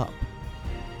give it up.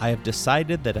 I have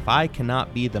decided that if I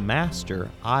cannot be the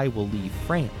master, I will leave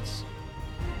France.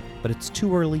 But it's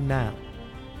too early now.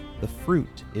 The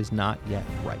fruit is not yet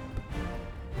ripe."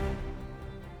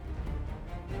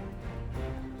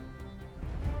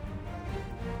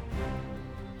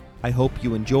 I hope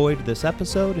you enjoyed this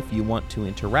episode. If you want to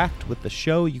interact with the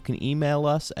show, you can email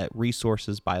us at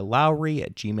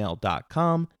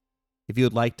resourcesbylowry@gmail.com. If you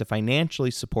would like to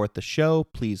financially support the show,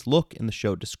 please look in the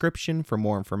show description for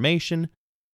more information.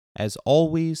 As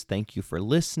always, thank you for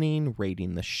listening,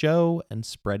 rating the show, and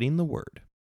spreading the word.